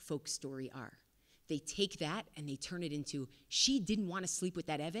folk story are. They take that and they turn it into, she didn't want to sleep with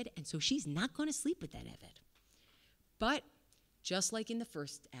that Eved, and so she's not going to sleep with that Eved. But just like in the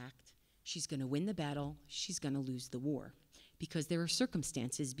first act, she's going to win the battle, she's going to lose the war, because there are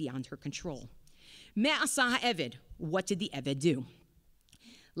circumstances beyond her control. Me'asa ha'Eved, what did the Eved do?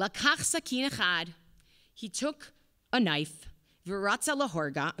 Lakach sakin echad, he took a knife, v'ratza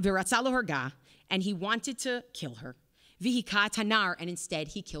lahorga, and he wanted to kill her. V'hika tanar, and instead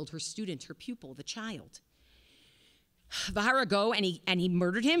he killed her student, her pupil, the child. V'harago, and he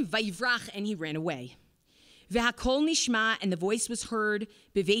murdered him. V'yivrach, and he ran away. V'hakol nishma, and the voice was heard.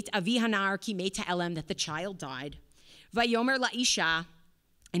 B'veit avi hanar ki meta elem, that the child died. V'yomer la'isha,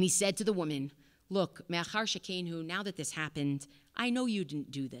 and he said to the woman, look, me'achar shekenu, now that this happened, I know you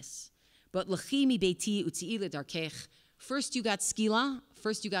didn't do this, but l'chi mi beiti utzi'i ledarkech. First you got skila,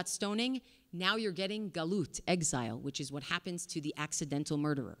 first you got stoning. Now you're getting galut, exile, which is what happens to the accidental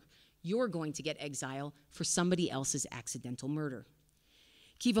murderer. You're going to get exile for somebody else's accidental murder.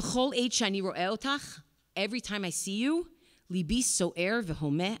 Ki v'chol eit shani ro'eh otach, every time I see you, libi so'er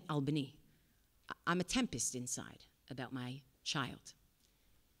v'homeh al b'ni. I'm a tempest inside about my child.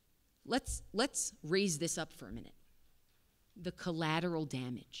 Let's raise this up for a minute. The collateral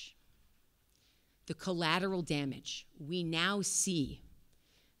damage. The collateral damage. We now see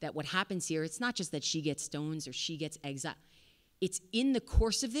that what happens here, it's not just that she gets stones or she gets exiled. It's in the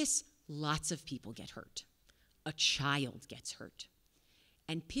course of this, lots of people get hurt. A child gets hurt.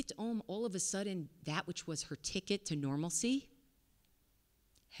 And pitom, all of a sudden, that which was her ticket to normalcy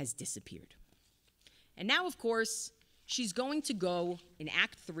has disappeared. And now, of course, she's going to go in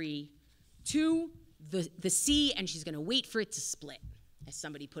Act 3 to the sea, and she's going to wait for it to split, as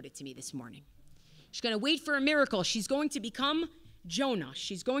somebody put it to me this morning. She's going to wait for a miracle. She's going to become Jonah.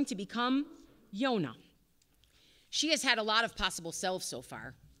 She's going to become Yonah. She has had a lot of possible selves so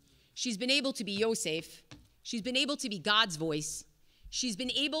far. She's been able to be Yosef. She's been able to be God's voice. She's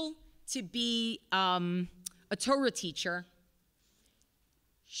been able to be a Torah teacher.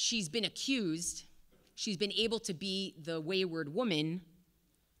 She's been accused. She's been able to be the wayward woman.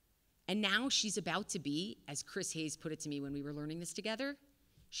 And now she's about to be, as Chris Hayes put it to me when we were learning this together,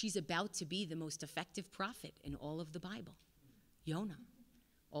 she's about to be the most effective prophet in all of the Bible. Yonah.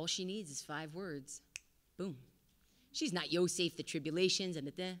 All she needs is 5 words. Boom. She's not Yosef, the tribulations, and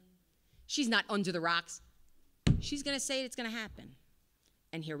the. She's not under the rocks. She's going to say it's going to happen.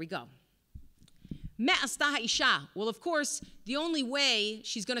 And here we go. Well, of course, the only way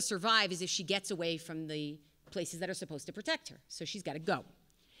she's going to survive is if she gets away from the places that are supposed to protect her. So she's got to go.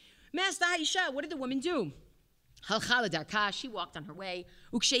 What did the woman do? She walked on her way.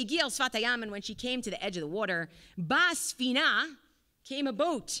 And when she came to the edge of the water, Basfina came a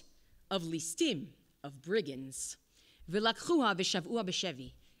boat of listim, of brigands.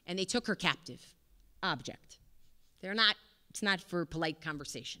 And they took her captive. Object. It's not for polite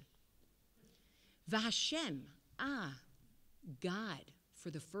conversation. V'Hashem, God, for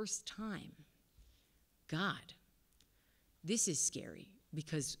the first time. God. This is scary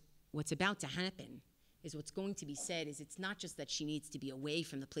because what's about to happen is what's going to be said is it's not just that she needs to be away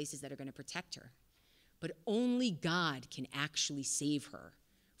from the places that are going to protect her, but only God can actually save her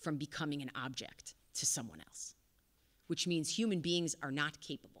from becoming an object to someone else, which means human beings are not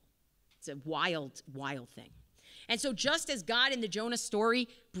capable. It's a wild, wild thing. And so just as God in the Jonah story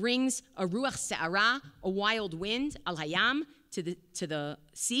brings a ruach se'ara, a wild wind, al hayam, to the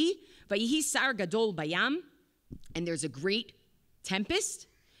sea, vayihi sar gadol bayam, and there's a great tempest,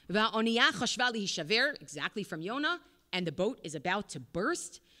 va'oniyah chashva lihishaver, exactly from Yonah, and the boat is about to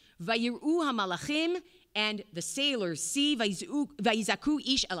burst, vayiru hamalachim, and the sailors see, vayizaku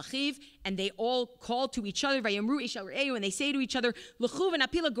ish elachiv, and they all call to each other, vayamru ish el and they say to each other, l'chu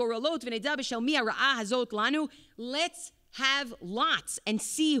v'napila gorolot v'neda b'shel mi ha'ra'ah hazot lanu, let's have lots and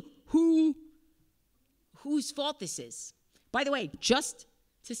see whose fault this is. By the way, just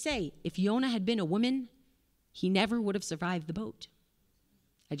to say, if Yonah had been a woman, he never would have survived the boat.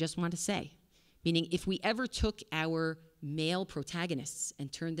 I just want to say. Meaning, if we ever took our male protagonists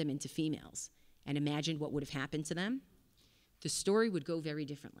and turned them into females and imagined what would have happened to them, the story would go very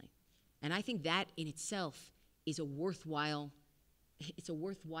differently. And I think that in itself is a worthwhile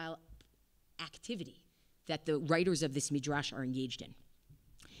activity that the writers of this midrash are engaged in.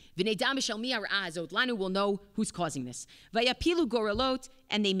 Will know who's causing this. Vayapilu goralot,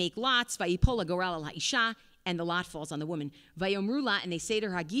 and they make lots. Vayipola goral al ha'isha, and the lot falls on the woman. Vayomrula, and they say to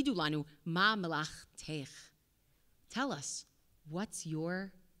her, Hagidu lanu ma melachtech. Tell us, what's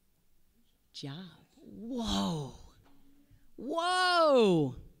your job?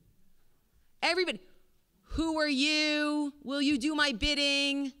 Whoa. Everybody, who are you? Will you do my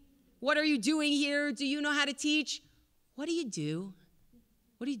bidding? What are you doing here? Do you know how to teach? What do you do?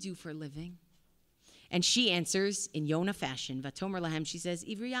 What do you do for a living? And she answers in Yonah fashion. Vatomer lahem, she says,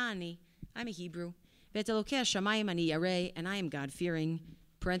 Ivriyani, I'm a Hebrew. Vetelokeh shamayim ani yareh, and I am God-fearing.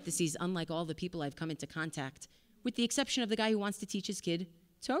 Parentheses, unlike all the people I've come into contact, with the exception of the guy who wants to teach his kid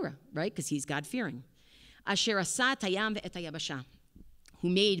Torah, right? Because he's God-fearing. Asher asa tayam ve'et hayabasha, who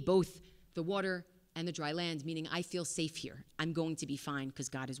made both the water and the dry land, meaning I feel safe here. I'm going to be fine because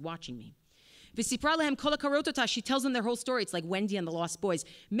God is watching me. V'sipra lehem kol hakarotota, she tells them their whole story. It's like Wendy and the Lost Boys.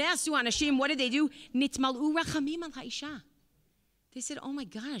 Me'asu anashim, what did they do? Nitmal'u rachamim al ha'isha. They said, oh my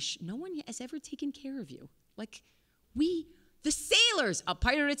gosh, no one has ever taken care of you. Like, the sailors, a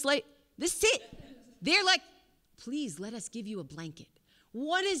pirate's like, they're like, please let us give you a blanket.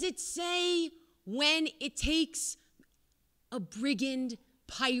 What does it say when it takes a brigand,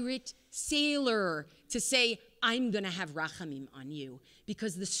 pirate, sailor to say, I'm going to have rachamim on you?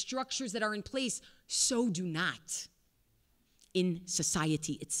 Because the structures that are in place so do not in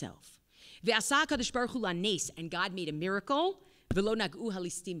society itself. And God made a miracle,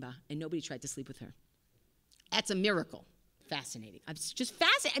 and nobody tried to sleep with her. That's a miracle. Fascinating. It's just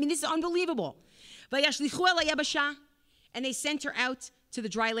fascinating. I mean, this is unbelievable. And they sent her out to the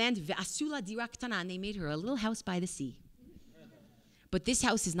dry land, and they made her a little house by the sea. But this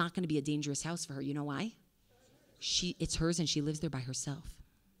house is not going to be a dangerous house for her. You know why? It's hers, and she lives there by herself.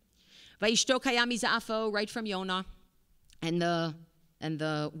 Right from Yonah, and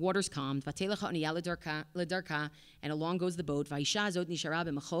the waters calmed. And along goes the boat.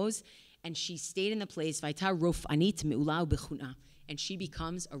 And she stayed in the place. And she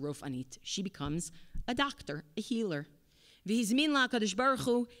becomes a rofanit. She becomes a doctor, a healer.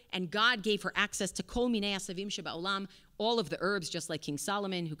 And God gave her access to kol minei asavim sheba'olam, all of the herbs, just like King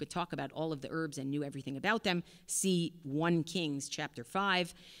Solomon, who could talk about all of the herbs and knew everything about them. See 1 Kings chapter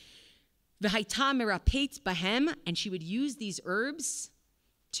 5. V'haita merapet bahem, and she would use these herbs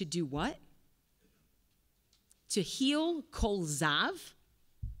to do what? To heal kol zav,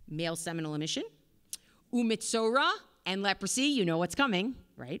 male seminal emission, umitzora, and leprosy, you know what's coming,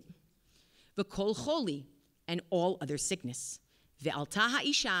 right? V'kol choli, and all other sickness. Ve'alta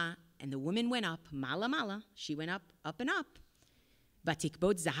ha'isha, and the woman went up, mala mala, she went up and up.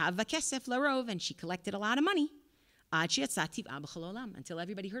 Vatikbot zahav v'kesef larov, and she collected a lot of money. Until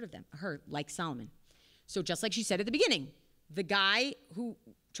everybody heard of her, like Solomon. So just like she said at the beginning, the guy who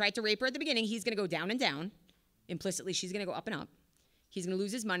tried to rape her at the beginning, he's going to go down and down. Implicitly, she's going to go up and up. He's going to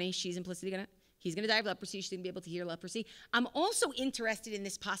lose his money. She's implicitly he's going to die of leprosy. She's going to be able to heal leprosy. I'm also interested in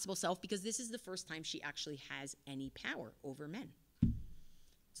this possible self because this is the first time she actually has any power over men.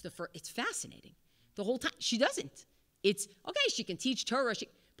 It's fascinating. The whole time, she doesn't. It's, okay, she can teach Torah,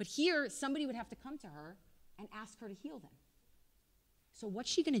 but here, somebody would have to come to her and ask her to heal them. So what's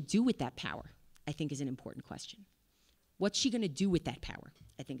she going to do with that power, I think, is an important question. What's she going to do with that power,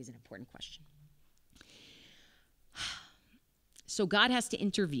 I think, is an important question. So God has to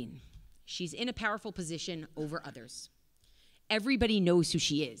intervene. She's in a powerful position over others. Everybody knows who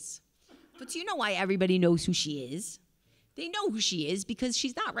she is. But do you know why everybody knows who she is? They know who she is because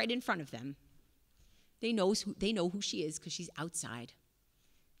she's not right in front of them. They know who she is because she's outside.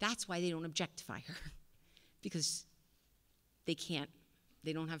 That's why they don't objectify her. Because they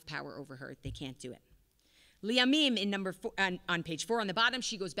don't have power over her. They can't do it. Liamim in number 4, on page 4 on the bottom,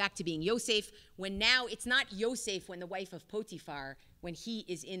 she goes back to being Yosef, when now it's not Yosef when the wife of Potiphar, when he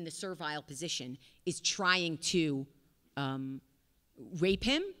is in the servile position, is trying to rape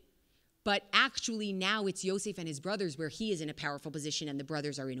him. But actually now it's Yosef and his brothers where he is in a powerful position and the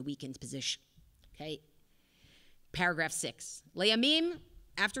brothers are in a weakened position. Okay? Paragraph 6. Liamim,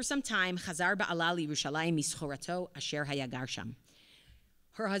 after some time, Chazar ba'ala Yerushalayim mischorato asher hayagar sham.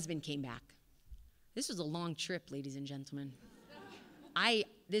 Her husband came back. This was a long trip, ladies and gentlemen.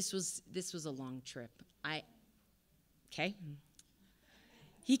 This was a long trip. Okay.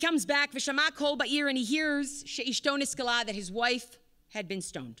 He comes back, v'shama kol ba'ir, and he hears she'ishto niskala, that his wife had been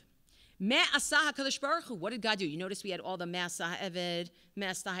stoned. Me'asah HaKadosh Baruch Hu. What did God do? You notice we had all the Me'asah Eved,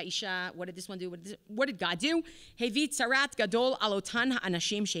 Me'asah Ha'isha. What did this one do? What did God do? Hevi tzarat gadol alotan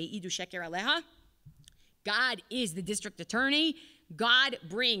ha'anashim she'idu sheker aleha. God is the district attorney. God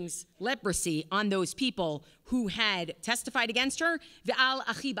brings leprosy on those people who had testified against her, ve'al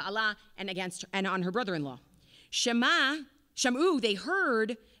achi ba'ala, and on her brother-in-law. Shamu, they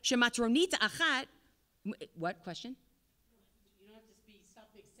heard, shematronita achat. What question? You don't have to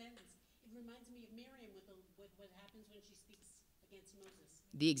stop the sentence. It reminds me of Miriam with what happens when she speaks against Moses.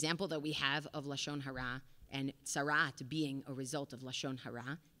 The example that we have of Lashon Hara and Tzarat being a result of Lashon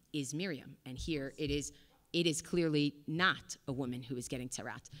Hara is Miriam. And here it is clearly not a woman who is getting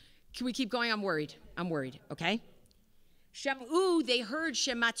Tzarat. Can we keep going? I'm worried, okay? Shamu, they heard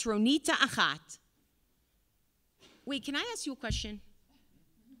shematronita achat. Wait, can I ask you a question?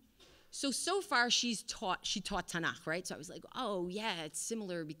 So far she taught Tanakh, right? So I was like, oh yeah, it's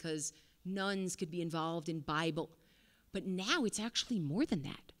similar because nuns could be involved in Bible. But now it's actually more than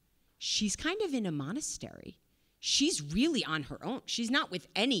that. She's kind of in a monastery. She's really on her own. She's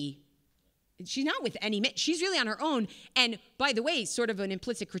really on her own. And by the way, sort of an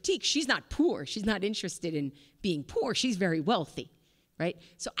implicit critique, she's not poor. She's not interested in being poor. She's very wealthy, right?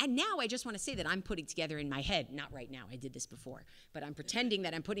 So now I just want to say that I'm putting together in my head, not right now, I did this before, but I'm pretending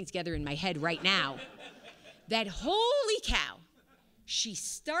that I'm putting together in my head right now that holy cow, she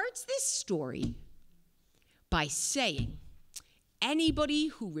starts this story by saying, anybody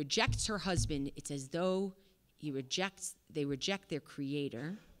who rejects her husband, it's as though they reject their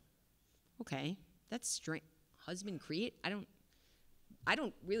creator. Okay, that's strange. Husband create? I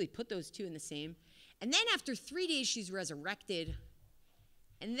don't really put those two in the same. And then after 3 days, she's resurrected.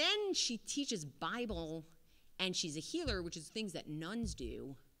 And then she teaches Bible, and she's a healer, which is things that nuns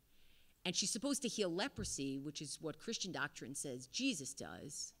do. And she's supposed to heal leprosy, which is what Christian doctrine says Jesus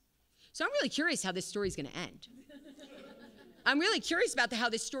does. So I'm really curious how this story is going to end. I'm really curious about how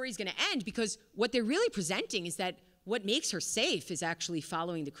this story is going to end, because what they're really presenting is that what makes her safe is actually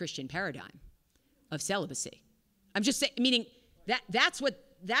following the Christian paradigm of celibacy. I'm just saying, meaning that's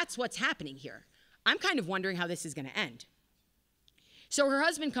what's happening here. I'm kind of wondering how this is going to end. So her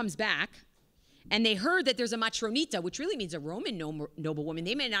husband comes back, and they heard that there's a matronita, which really means a Roman noblewoman.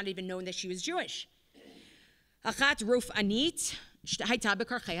 They may not even know that she was Jewish. Achat rofanit.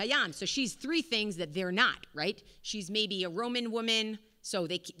 So she's 3 things that they're not, right? She's maybe a Roman woman, so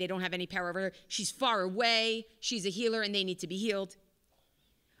they don't have any power over her. She's far away. She's a healer, and they need to be healed.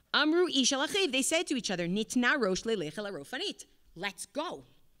 Amru ishalachiv. They said to each other, Nitna rosh lelecha larofanit. Let's go.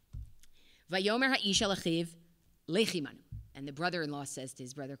 Vayomer ha'isha lachiv lechimanu. And the brother-in-law says to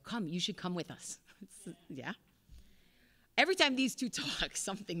his brother, come, you should come with us. Yeah. Every time these two talk,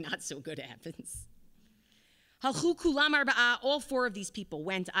 something not so good happens. Halchu kulam arba'a, all four of these people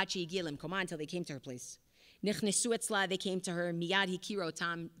went achi yigilim koma until they came to her place. Nichnesu etzla, they came to her. Miyad hikiro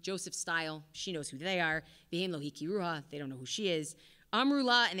tam, Joseph style. She knows who they are. V'hem lo hikiruha, they don't know who she is.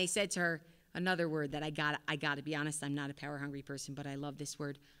 Amrula, and they said to her another word that I got to be honest, I'm not a power-hungry person, but I love this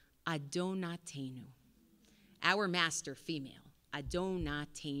word. Adonatenu. Our master, female.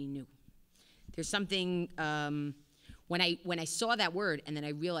 Adonatenu. There's something, when I saw that word, and then I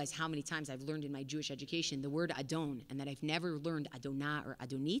realized how many times I've learned in my Jewish education the word Adon, and that I've never learned Adonah or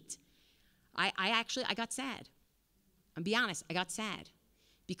Adonit, I got sad. I'll be honest, I got sad.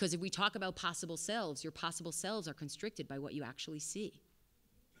 Because if we talk about possible selves, your possible selves are constricted by what you actually see.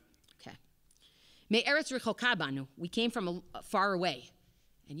 Okay. Me eretz rechoka banu. We came from far away.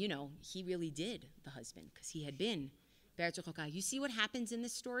 And you know, he really did, the husband, because he had been beretz rechoka. You see what happens in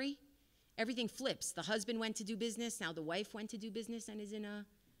this story? Everything flips. The husband went to do business. Now the wife went to do business and is in a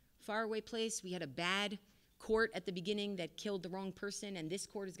faraway place. We had a bad court at the beginning that killed the wrong person, and this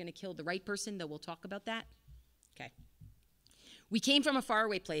court is going to kill the right person, though we'll talk about that. Okay. We came from a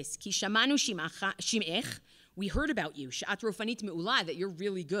faraway place. Ki shamanu shim'ech. We heard about you. Sha'at rofanit me'ulai, that you're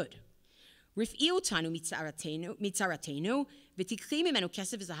really good. Rif'i otanu mitzaratenu v'tikchi mimenu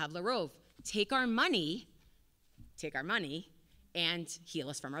kesef v'zahav larov. Take our money, and heal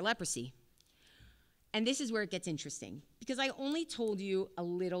us from our leprosy. And this is where it gets interesting, because I only told you a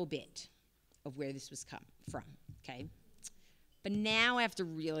little bit of where this was come from, okay? But now I have to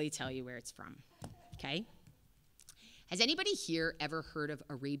really tell you where it's from, okay? Has anybody here ever heard of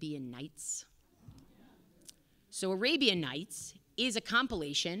Arabian Nights? So Arabian Nights is a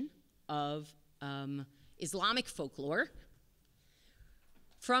compilation of Islamic folklore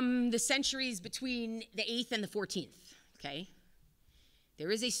from the centuries between the 8th and the 14th, okay? There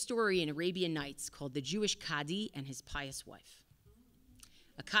is a story in Arabian Nights called The Jewish Qadi and His Pious Wife.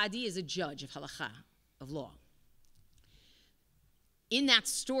 A Qadi is a judge of halakha, of law. In that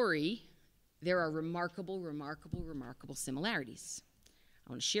story, there are remarkable similarities.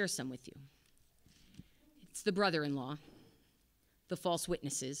 I want to share some with you. It's the brother-in-law, the false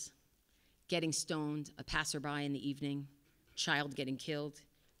witnesses, getting stoned, a passerby in the evening, child getting killed,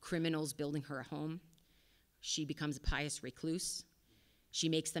 criminals building her a home. She becomes a pious recluse. She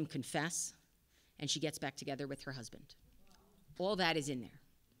makes them confess, and she gets back together with her husband. All that is in there.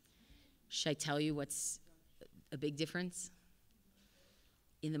 Should I tell you what's a big difference?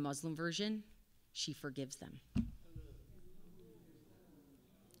 In the Muslim version, she forgives them.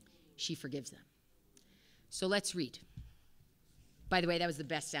 She forgives them. So let's read. By the way, that was the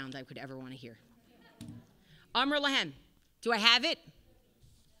best sound I could ever want to hear. Amr lahem. Do I have it?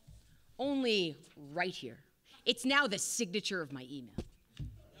 Only right here. It's now the signature of my email.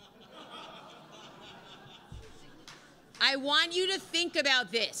 I want you to think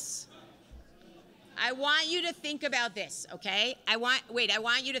about this. I want you to think about this, okay? I want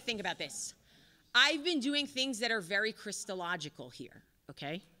you to think about this. I've been doing things that are very Christological here,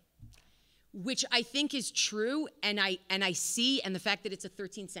 okay? Which I think is true, and I see, and the fact that it's a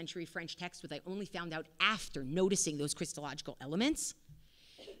 13th century French text, which I only found out after noticing those Christological elements,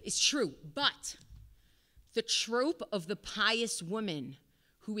 is true. But the trope of the pious woman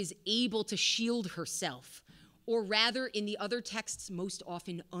who is able to shield herself, or rather, in the other texts, most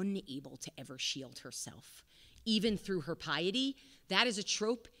often unable to ever shield herself, even through her piety, that is a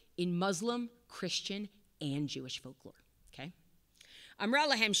trope in Muslim, Christian, and Jewish folklore, okay? Amra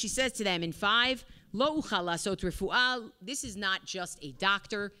lahem, she says to them in 5, Lo uchal lasot refuah. This is not just a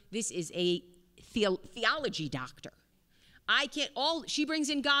doctor, this is a theology doctor. She brings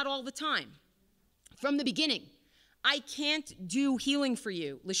in God all the time, from the beginning. I can't do healing for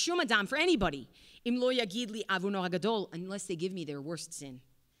you, l'shum adam, for anybody, im lo yagid li avuno hagadol, unless they give me their worst sin.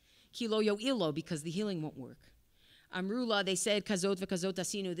 Ki lo yo'ilo, because the healing won't work. Amrula, they said, kazot v'kazot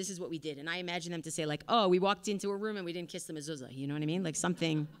asinu, this is what we did. And I imagine them to say, like, oh, we walked into a room and we didn't kiss the mezuzah. You know what I mean? Like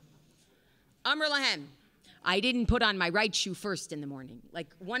something. Amr lahem, I didn't put on my right shoe first in the morning. Like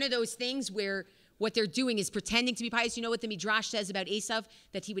one of those things where what they're doing is pretending to be pious. You know what the Midrash says about Esav?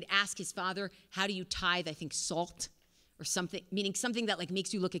 That he would ask his father, how do you tithe, I think, salt or something, meaning something that like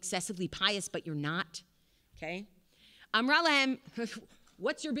makes you look excessively pious, but you're not, okay? Amra lahem,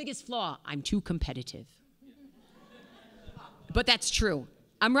 what's your biggest flaw? I'm too competitive. But that's true.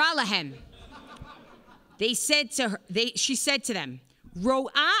 Amra lahem, she said to them, Ro'a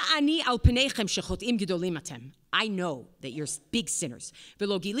ani al penechem shechotim gedolim atem. I know that you're big sinners. You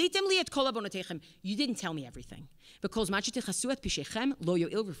didn't tell me everything. It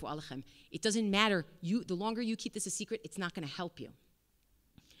doesn't matter. The longer you keep this a secret, it's not going to help you.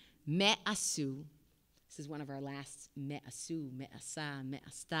 Me'asu. This is one of our last. Me'asu, me'asa,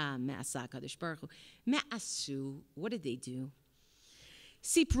 me'asta, me'asa, kadosh baruch hu. Me'asu. What did they do?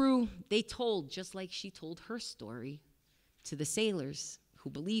 Sipru. They told, just like she told her story, to the sailors who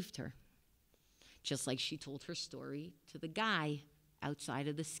believed her. Just like she told her story to the guy outside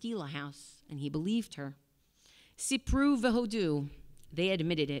of the skila house, and he believed her. Sipru v'hodu. They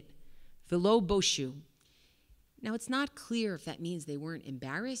admitted it. V'lo boshu. Now, it's not clear if that means they weren't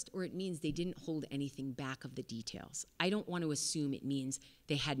embarrassed or it means they didn't hold anything back of the details. I don't want to assume it means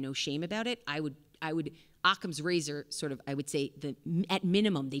they had no shame about it. I would Occam's razor, sort of, I would say, at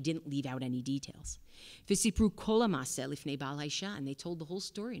minimum, they didn't leave out any details. V'sipru kol ha'maseh lifnei ba'al ha'isha, and they told the whole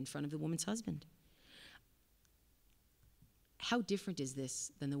story in front of the woman's husband. How different is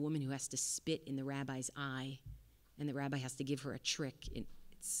this than the woman who has to spit in the rabbi's eye and the rabbi has to give her a trick?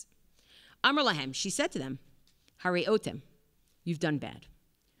 It's Amar lahem, she said to them, Hare otem, you've done bad.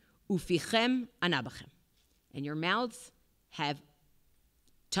 Ufichem anabachem, and your mouths have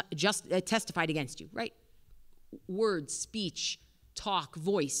just testified against you, right? Words, speech, talk,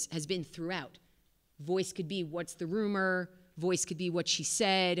 voice has been throughout. Voice could be what's the rumor, voice could be what she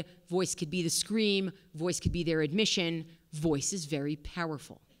said, voice could be the scream, voice could be their admission. Voice is very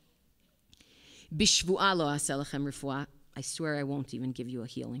powerful. Bishvu'a lo aseh lachem refuah. I swear I won't even give you a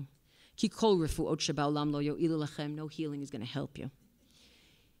healing. Ki kol refuot sheba'olam lo yo'ilu lachem. No healing is going to help you.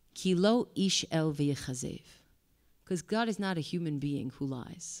 Ki lo ish el v'yechazev. Because God is not a human being who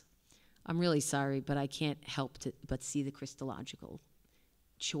lies. I'm really sorry, but I can't help but see the Christological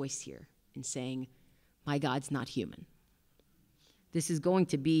choice here in saying, my God's not human. There's going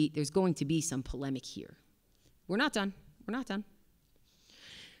to be some polemic here. We're not done. We're not done.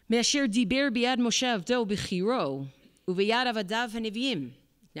 Now she's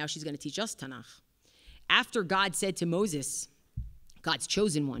going to teach us Tanakh. After God said to Moses, God's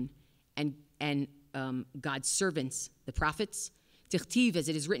chosen one, and God's servants, the prophets, Tichtiv, as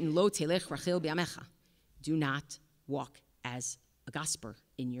it is written, Lo telech rachel b'amecha. Do not walk as a gosper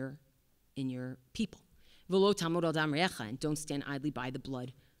in your people. V'lo tamod al dam re'echa, and don't stand idly by the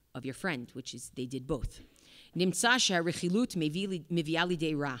blood of your friend, which is, they did both. Nimtza she'arechilut mevi'a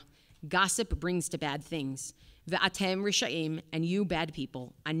lidei ra. Gossip brings to bad things. Ve'atem risha'im, and you bad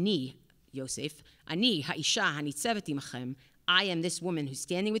people. Ani, Yosef, ani ha'isha hanitzevet imachem. I am this woman who's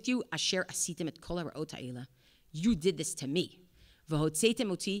standing with you. Asher asitem et kol ha'ra'ot ha'ela. You did this to me. V'hotzeitem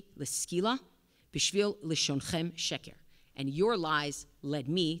oti l'skila b'shvil lishonchem sheker. And your lies led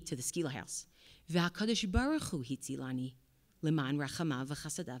me to the skila house. Ve'hakadosh baruch hu hitzilani leman rachamav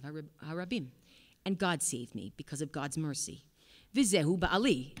v'chasadav harabim. And God saved me because of God's mercy. V'zehu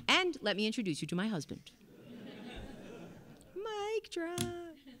ba'ali. And let me introduce you to my husband. Mic drop.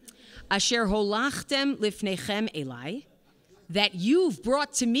 Asher holachtem lifnechem elai. That you've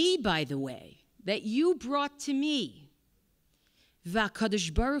brought to me, by the way. That you brought to me.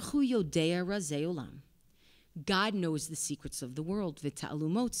 V'akadosh baruch hu yodea razei olam. God knows the secrets of the world.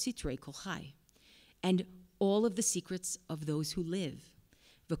 V'ta'alumot sitrei kol chai. And all of the secrets of those who live.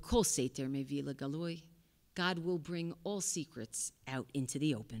 V'kol seter mevi legaloi. God will bring all secrets out into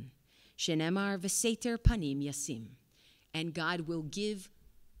the open. Shenemar v'seter panim yasim. And God will give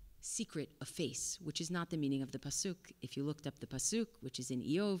secret a face, which is not the meaning of the pasuk. If you looked up the pasuk, which is in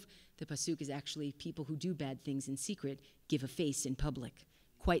Eov, the pasuk is actually people who do bad things in secret give a face in public.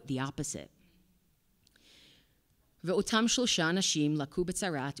 Quite the opposite. Ve'otam shlosha nashim laku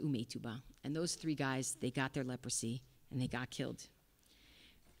b'tzarat u'metu ba. And those three guys, they got their leprosy and they got killed.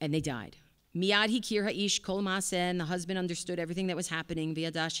 And they died. Miyad hikir ha'ish kol ma'aseh, and the husband understood everything that was happening.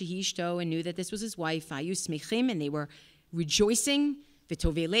 V'yada shehi ishto, and knew that this was his wife. V'ayu smechim, and they were rejoicing.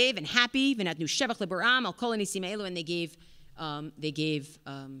 V'tovei lev, and happy. V'natnu shevach lebaram al kol anisim elu, and they gave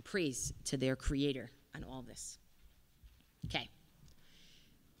praise to their creator on all this. Okay.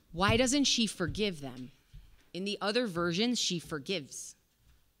 Why doesn't she forgive them? In the other versions, she forgives.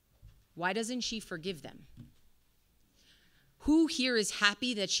 Why doesn't she forgive them? Who here is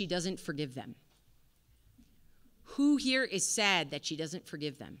happy that she doesn't forgive them? Who here is sad that she doesn't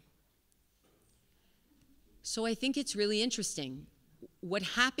forgive them? So I think it's really interesting. What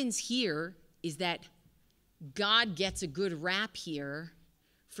happens here is that God gets a good rap here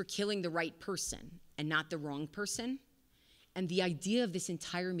for killing the right person and not the wrong person. And the idea of this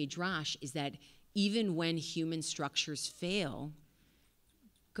entire midrash is that even when human structures fail,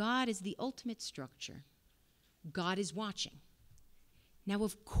 God is the ultimate structure. God is watching. Now,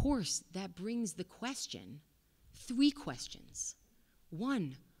 of course, that brings the question, 3 questions.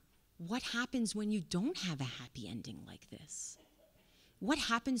 1, what happens when you don't have a happy ending like this? What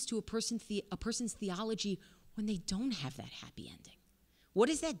happens to a person's theology when they don't have that happy ending? What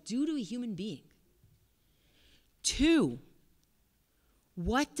does that do to a human being? 2,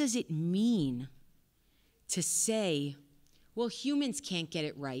 what does it mean to say, well, humans can't get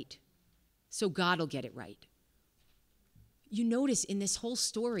it right, so God will get it right? You notice in this whole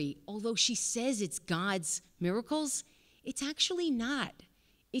story, although she says it's God's miracles, it's actually not.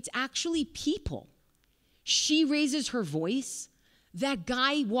 It's actually people. She raises her voice. That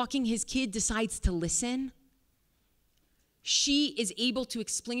guy walking his kid decides to listen. She is able to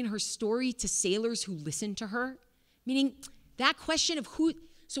explain her story to sailors who listen to her. Meaning that question of who,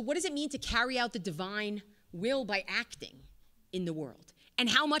 so what does it mean to carry out the divine will by acting in the world? And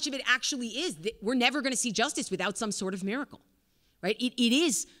how much of it actually is that we're never going to see justice without some sort of miracle, right? It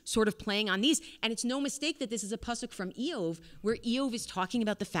is sort of playing on these. And it's no mistake that this is a pasuk from Eov, where Eov is talking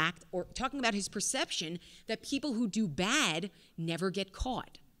about the fact, or talking about his perception, that people who do bad never get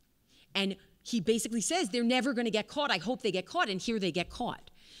caught. And he basically says, they're never going to get caught. I hope they get caught. And here they get caught.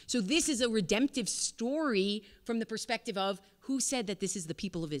 So this is a redemptive story from the perspective of who said that this is the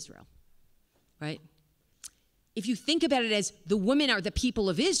people of Israel, right? If you think about it as the women are the people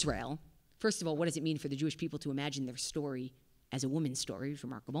of Israel, first of all, what does it mean for the Jewish people to imagine their story as a woman's story? It's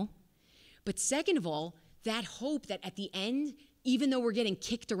remarkable. But second of all, that hope that at the end, even though we're getting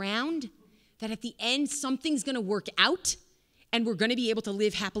kicked around, that at the end something's going to work out and we're going to be able to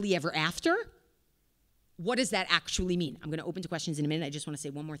live happily ever after. What does that actually mean? I'm going to open to questions in a minute. I just want to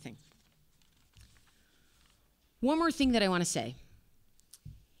say one more thing. One more thing that I want to say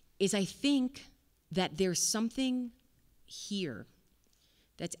is I think that there's something here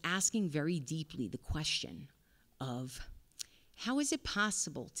that's asking very deeply the question of how is it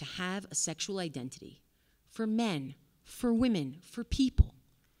possible to have a sexual identity for men, for women, for people,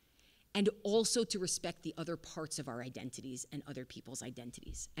 and also to respect the other parts of our identities and other people's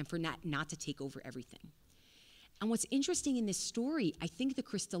identities, and for not to take over everything. And what's interesting in this story, I think the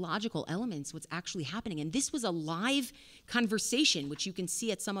Christological elements, what's actually happening, and this was a live conversation, which you can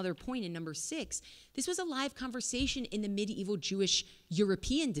see at some other point in number 6. This was a live conversation in the medieval Jewish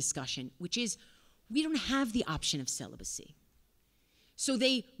European discussion, which is, we don't have the option of celibacy. So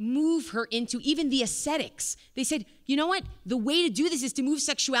they move her into even the ascetics. They said, you know what? The way to do this is to move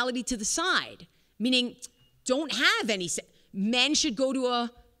sexuality to the side, meaning don't have any. Men should go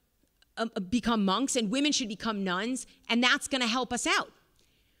to become monks and women should become nuns, and that's going to help us out.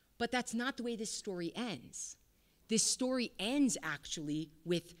 But that's not the way this story ends. This story ends actually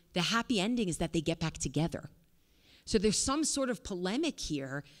with the happy ending is that they get back together. So there's some sort of polemic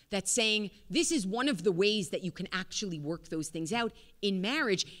here that's saying this is one of the ways that you can actually work those things out in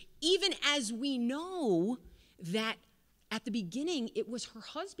marriage, even as we know that at the beginning it was her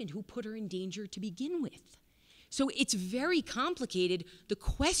husband who put her in danger to begin with. So it's very complicated. The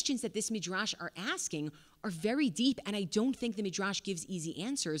questions that this midrash are asking are very deep, and I don't think the midrash gives easy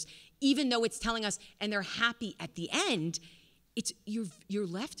answers, even though it's telling us, and they're happy at the end. You're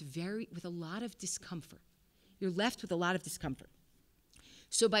left with a lot of discomfort. You're left with a lot of discomfort.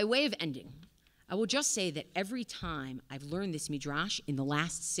 So by way of ending, I will just say that every time I've learned this midrash in the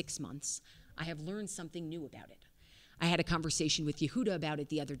last 6 months, I have learned something new about it. I had a conversation with Yehuda about it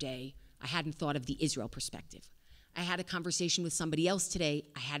the other day. I hadn't thought of the Israel perspective. I had a conversation with somebody else today.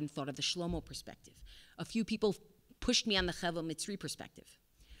 I hadn't thought of the Shlomo perspective. A few people pushed me on the Cheva Mitzri perspective.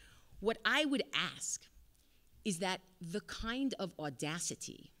 What I would ask is that the kind of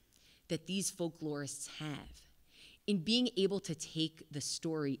audacity that these folklorists have in being able to take the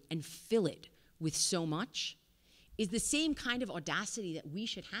story and fill it with so much is the same kind of audacity that we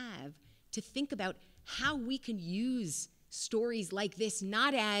should have to think about how we can use stories like this,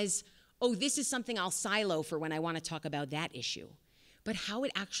 not as, oh, this is something I'll silo for when I want to talk about that issue, but how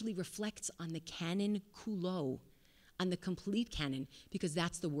it actually reflects on the canon kulo, on the complete canon, because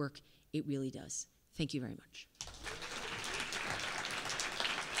that's the work it really does. Thank you very much.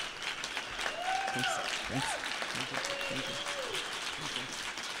 Thanks. Thank you.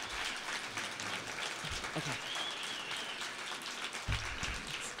 Okay.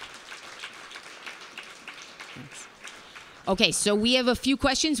 Thanks. Okay, so we have a few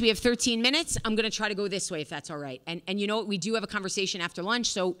questions. We have 13 minutes. I'm going to try to go this way, if that's all right. And you know what? We do have a conversation after lunch,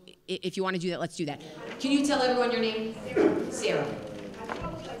 so if you want to do that, let's do that. Can you tell everyone your name? Sarah. I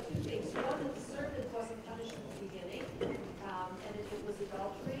felt like 2 things. One, the servant wasn't punished at the beginning, and if it was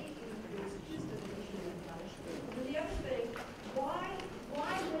adultery, it was accused of it, he should have been punished. And the other thing, why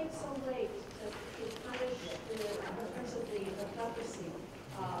wait so late to punish in terms of the leprosy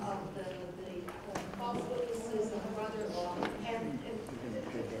of the false witnesses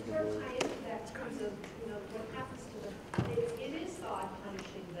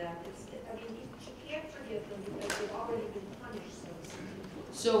I mean, she can't forgive them because they've already been punished, so to speak.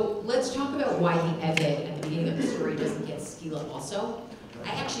 So let's talk about why the Eved at the beginning of the story doesn't get Skila also.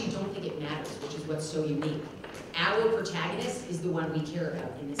 I actually don't think it matters, which is what's so unique. Our protagonist is the one we care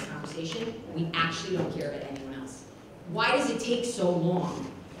about in this conversation. We actually don't care about anyone else. Why does it take so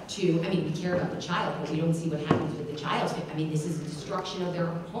long to, I mean, we care about the child, but we don't see what happens with the child. I mean, this is the destruction of their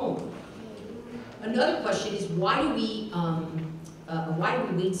home. Another question is, why do we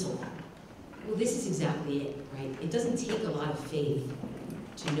wait so long? Well, this is exactly it, right? It doesn't take a lot of faith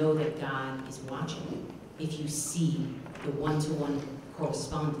to know that God is watching if you see the one-to-one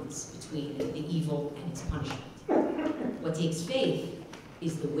correspondence between the evil and its punishment. What takes faith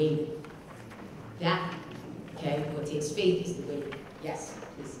is the waiting. That, okay, what takes faith is the waiting. Yes,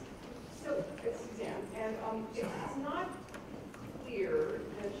 please. So, it's Suzanne, and it's not clear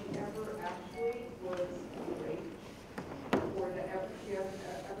that she ever actually was raped, or that she ever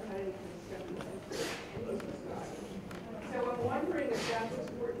had any consent with any of this guy. So I'm wondering if that's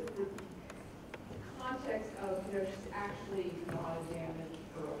important for the context of, she's actually not a damaged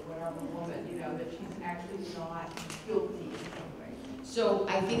or whatever woman, that she's actually not guilty in some way. So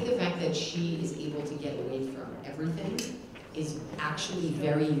I think the fact that she is able to get away from everything is actually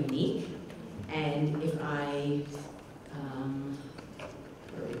very unique. And if I,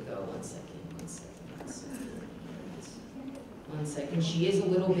 where we go, one second. She is a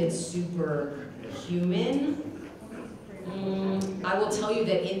little bit superhuman. I will tell you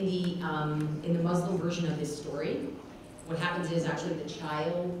that in the Muslim version of this story, what happens is actually the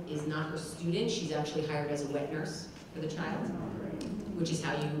child is not her student. She's actually hired as a wet nurse for the child, which is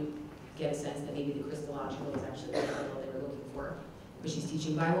how you get a sense that maybe the Christological is actually the Bible they were looking for, but she's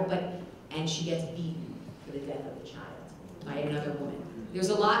teaching Bible. And she gets beaten for the death of the child by another woman. There's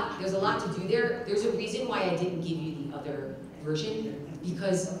a lot to do there. There's a reason why I didn't give you the other version,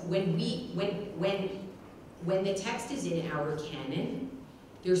 because when the text is in our canon,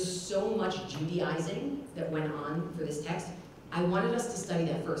 there's so much Judaizing that went on for this text. I wanted us to study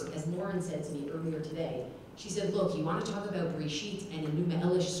that first. As Lauren said to me earlier today, she said, look, you want to talk about Bereshit and Enuma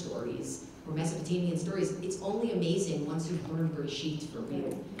Elish stories, or Mesopotamian stories, it's only amazing once you've learned Bereshit for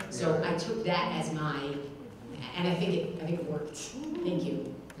real. So I took that as my, and I think it worked. Thank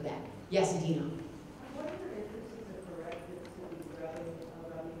you for that. Yes, Adina. I wonder if this is a corrective to the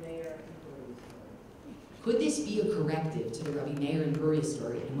Rabbi Meir and Beruah story. Could this be a corrective to the Rabbi Meir and Beruah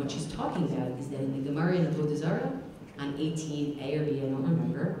story? And what she's talking about is that in the Gemara in Avodah Zarah, on 18a or b, I don't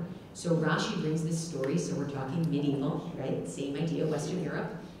remember. So Rashi brings this story, so we're talking medieval, right? Same idea, Western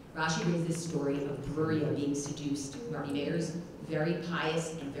Europe. Rashi brings this story of Beruah being seduced. Rabbi Meir's very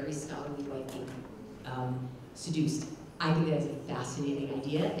pious and very scholarly wife being seduced. I think that is a fascinating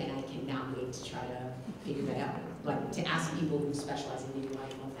idea, and I cannot wait to try to figure that out. Like, to ask people who specialize in maybe why I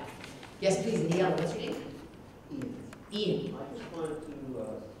love that. Yes, please, Adele, what's your name? Ian. I just wanted to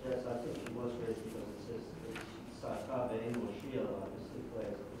suggest, I think she was raised because it says Sakabe Moshiach, obviously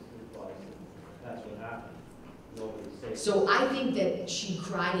implies that's what happened. Nobody saved her. So I think that she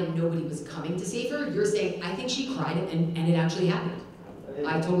cried and nobody was coming to save her. You're saying, I think she cried and it actually happened.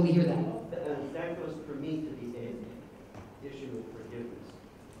 I totally hear that. And that goes for me to the issue of forgiveness.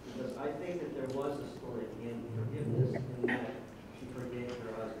 Because I think that there was a story at the end of forgiveness in that she forgave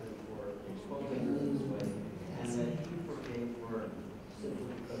her husband for exposing her this way, and that he forgave her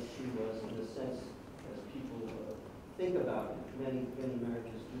simply because she was, in a sense, as people think about it, many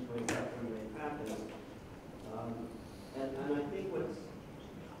marriages do break up when they happen. And I think there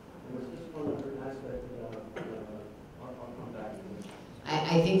was just one other aspect I'll come back to.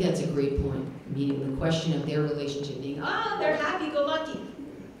 I think that's a great point. Meaning the question of their relationship being, they're happy-go-lucky,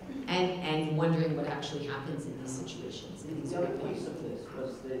 and wondering what actually happens in these situations. The other piece of this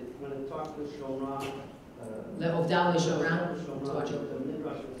was that when it talked with Shalom, the Ovdal Shalom, the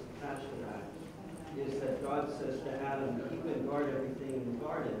midrash was attached to that, is that God says to Adam, keep and guard everything in the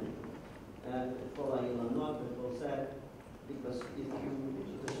garden, and because if you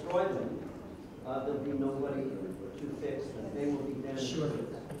destroy them, there'll be nobody to fix them. They will be damaged. Sure.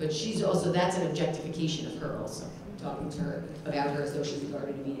 But she's also, that's an objectification of her also. Talking to her about her as though she's a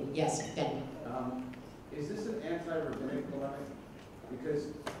Garden of Eden. Yes, Ben. Is this an anti-rabbinic polemic? Because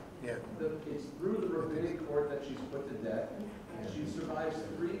it's through the rabbinic court that she's put to death. She survives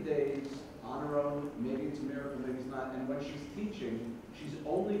 3 days on her own. Maybe it's a miracle, maybe it's not. And when she's teaching, she's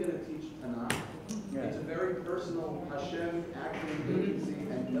only going to teach Tanakh. It's a very personal Hashem acting agency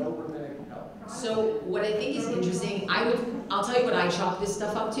and no rabbinic help. So what I think is interesting, I'll tell you what I chalk this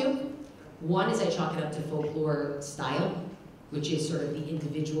stuff up to. One is I chalk it up to folklore style, which is sort of the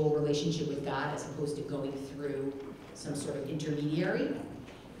individual relationship with God as opposed to going through some sort of intermediary.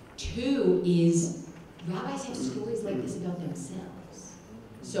 Two is, rabbis have stories like this about themselves.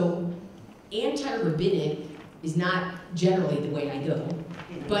 So anti-rabbinic is not generally the way I go,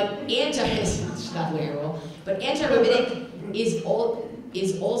 but it's not the way I roll, but anti-rabbinic is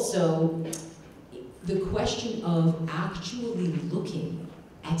also the question of actually looking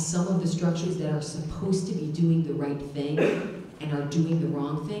at some of the structures that are supposed to be doing the right thing and are doing the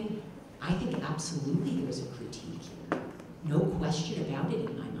wrong thing. I think absolutely there's a critique here. No question about it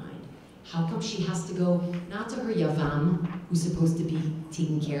in my mind. How come she has to go, not to her yavam, who's supposed to be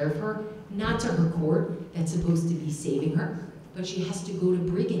taking care of her, not to her court, that's supposed to be saving her, but she has to go to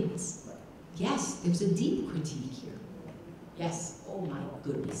brigands. Yes, there's a deep critique here. Yes, oh my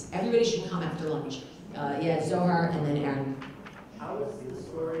goodness. Everybody should come after lunch. Yeah, Zohar and then Aaron. How is the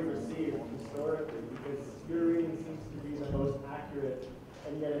story received historically? Because your reading seems to be the most accurate,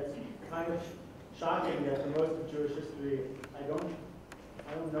 and yet it's kind of shocking that for most of Jewish history, I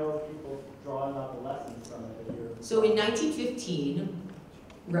don't know if people draw enough lessons from it here. So in 1915,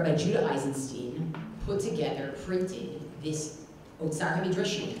 Rabbi Judah Eisenstein printed this Otzar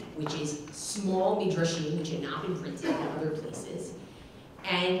HaMidrashim, which is small midrashim which had not been printed in other places.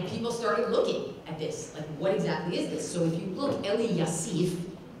 And people started looking at this, like what exactly is this? So if you look, Eli Yassif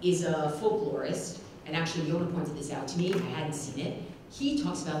is a folklorist, and actually Yona pointed this out to me, I hadn't seen it. He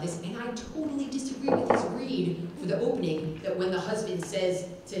talks about this, and I totally disagree with his read for the opening, that when the husband says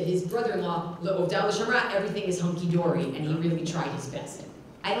to his brother-in-law, everything is hunky-dory, and he really tried his best.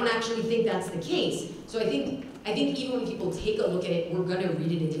 I don't actually think that's the case. So I think even when people take a look at it, we're gonna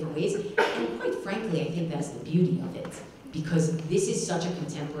read it in different ways. And quite frankly, I think that's the beauty of it, because this is such a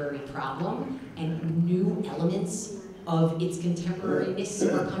contemporary problem, and new elements of its contemporariness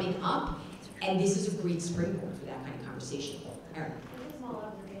are coming up, and this is a great springboard for that kind of conversation. Aaron. Just a small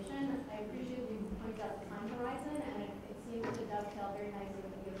observation. I appreciate you pointed out the time horizon, and it seems to dovetail very nicely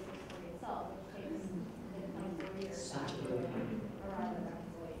with the Yosef story itself, which takes 24 years to arrive at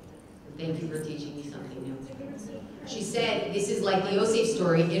reconciliation. Thank you for teaching me something new. She said, this is like the Yosef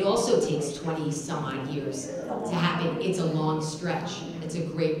story, it also takes 20 some odd years to happen. It's a long stretch. That's a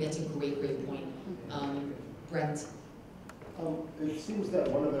great point. Brent. It seems that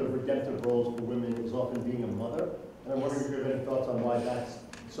one of the redemptive roles for women is often being a mother, and I'm wondering if you have any thoughts on why that's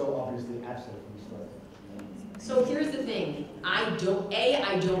so obviously absent from the story. So here's the thing, I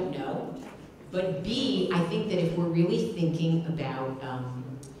don't know, but B, I think that if we're really thinking about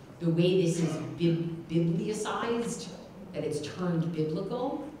the way this is biblicized, that it's turned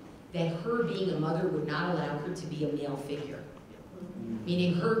biblical, that her being a mother would not allow her to be a male figure.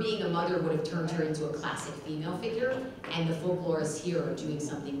 Meaning her being a mother would have turned her into a classic female figure, and the folklorists here are doing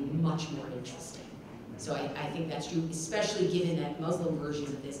something much more interesting. So I think that's true, especially given that Muslim versions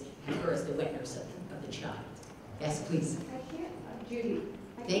of this have her as the witness of the child. Yes, please. I can't, Judy.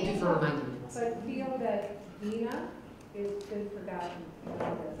 Thank you for reminding me. But feel that Dina has been forgotten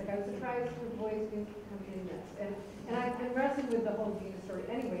about this. Like, I was surprised her voice didn't come in this. And I've been wrestling with the whole Dina story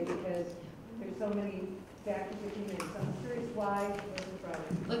anyway, because there's so many factors that came in. So I'm curious why it was brought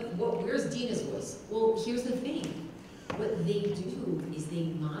in. Like, where's Dina's voice? Well, here's the thing. What they do is they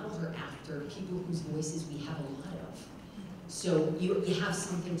model her after people whose voices we have a lot of. So you have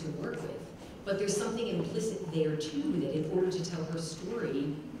something to work with. But there's something implicit there too, that in order to tell her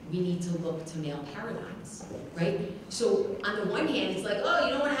story, we need to look to male paradigms, right? So on the one hand, it's like, oh,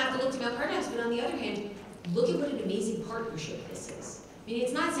 you don't want to have to look to male paradigms, but on the other hand, look at what an amazing partnership this is. I mean,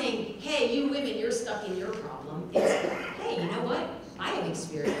 it's not saying, hey, you women, you're stuck in your problem. It's, hey, you know what? I have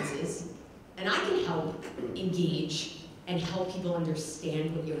experiences, and I can help engage and help people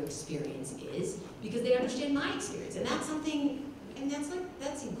understand what your experience is, because they understand my experience. And that's something, and that's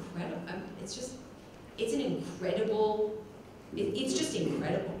incredible. It's just incredible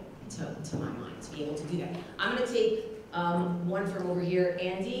to my mind to be able to do that. I'm gonna take one from over here,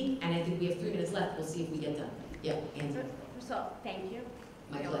 Andy, and I think we have 3 minutes left. We'll see if we get done. Yeah, Andy. First of all, thank you.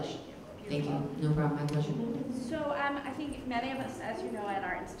 My pleasure. Thank you. No problem, my pleasure. So I think many of us, as you know, at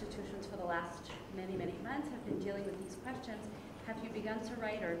our institutions for the last many months have been dealing with these questions. Have you begun to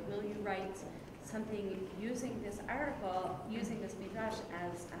write, or will you write something using this article, using this midrash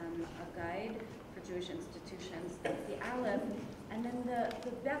as a guide for Jewish institutions? That's the aleph. And then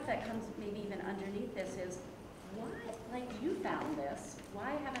the bet that comes maybe even underneath this is, why, like you found this,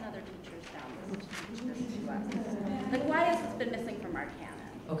 why haven't other teachers found this to teach this to us? Like, why has this been missing from our canon?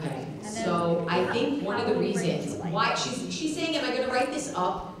 Okay, so I think one of the reasons why she's saying, am I going to write this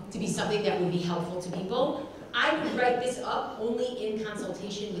up to be something that would be helpful to people? I would write this up only in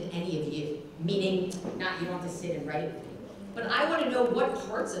consultation with any of you, meaning not you don't have to sit and write it with me. But I want to know what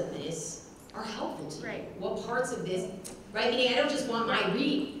parts of this are helpful to you. What parts of this, right? Meaning I don't just want my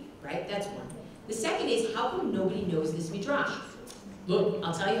read. right? That's one. The second is, how come nobody knows this midrash? Look,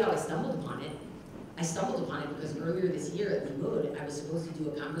 I'll tell you how I stumbled upon it. I stumbled upon it because earlier this year at Limud, I was supposed to do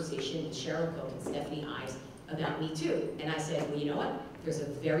a conversation with Cheryl Cook and Stephanie Ives about Me Too. And I said, well, you know what? There's a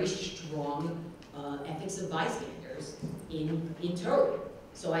very strong ethics of bystanders in Torah.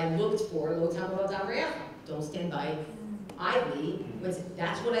 So I looked for Lo Tamar Davrecha, don't stand by idly.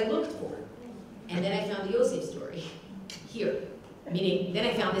 That's what I looked for. And then I found the Yosef story here. Meaning, then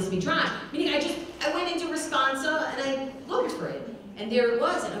I found this midrash. Meaning, I went into Responsa and I looked for it. And there it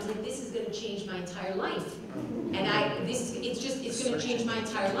was, and I was like, this is going to change my entire life. And it's going to change my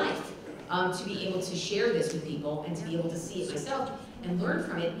entire life to be able to share this with people and to be able to see it myself and learn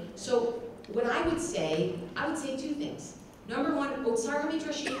from it. So what I would say two things. Number one, Otzar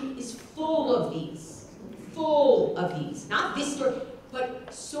HaMidrashim is full of these. Not this story,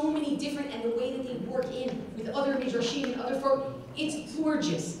 but so many different, and the way that they work in with other Midrashim and other folk, it's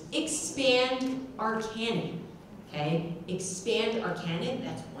gorgeous. Expand our canon. Okay? Expand our canon,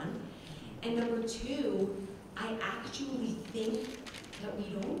 that's one. And number two, I actually think that we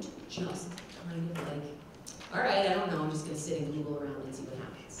don't just kind of like, all right, I don't know, I'm just going to sit and Google around and see what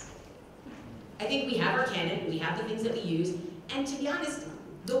happens. I think we have our canon, we have the things that we use, and to be honest,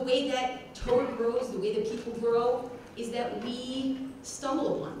 the way that Torah grows, the way that people grow, is that we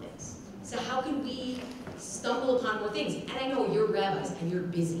stumble upon things. So how can we stumble upon more things? And I know you're rabbis and you're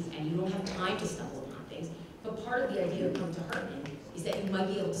busy and you don't have time to stumble upon things. But part of the idea of coming to Hartman is that you might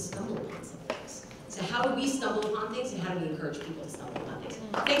be able to stumble upon some things. So how do we stumble upon things, and how do we encourage people to stumble upon things?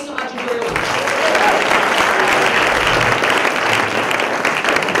 Thanks so much, enjoy your week.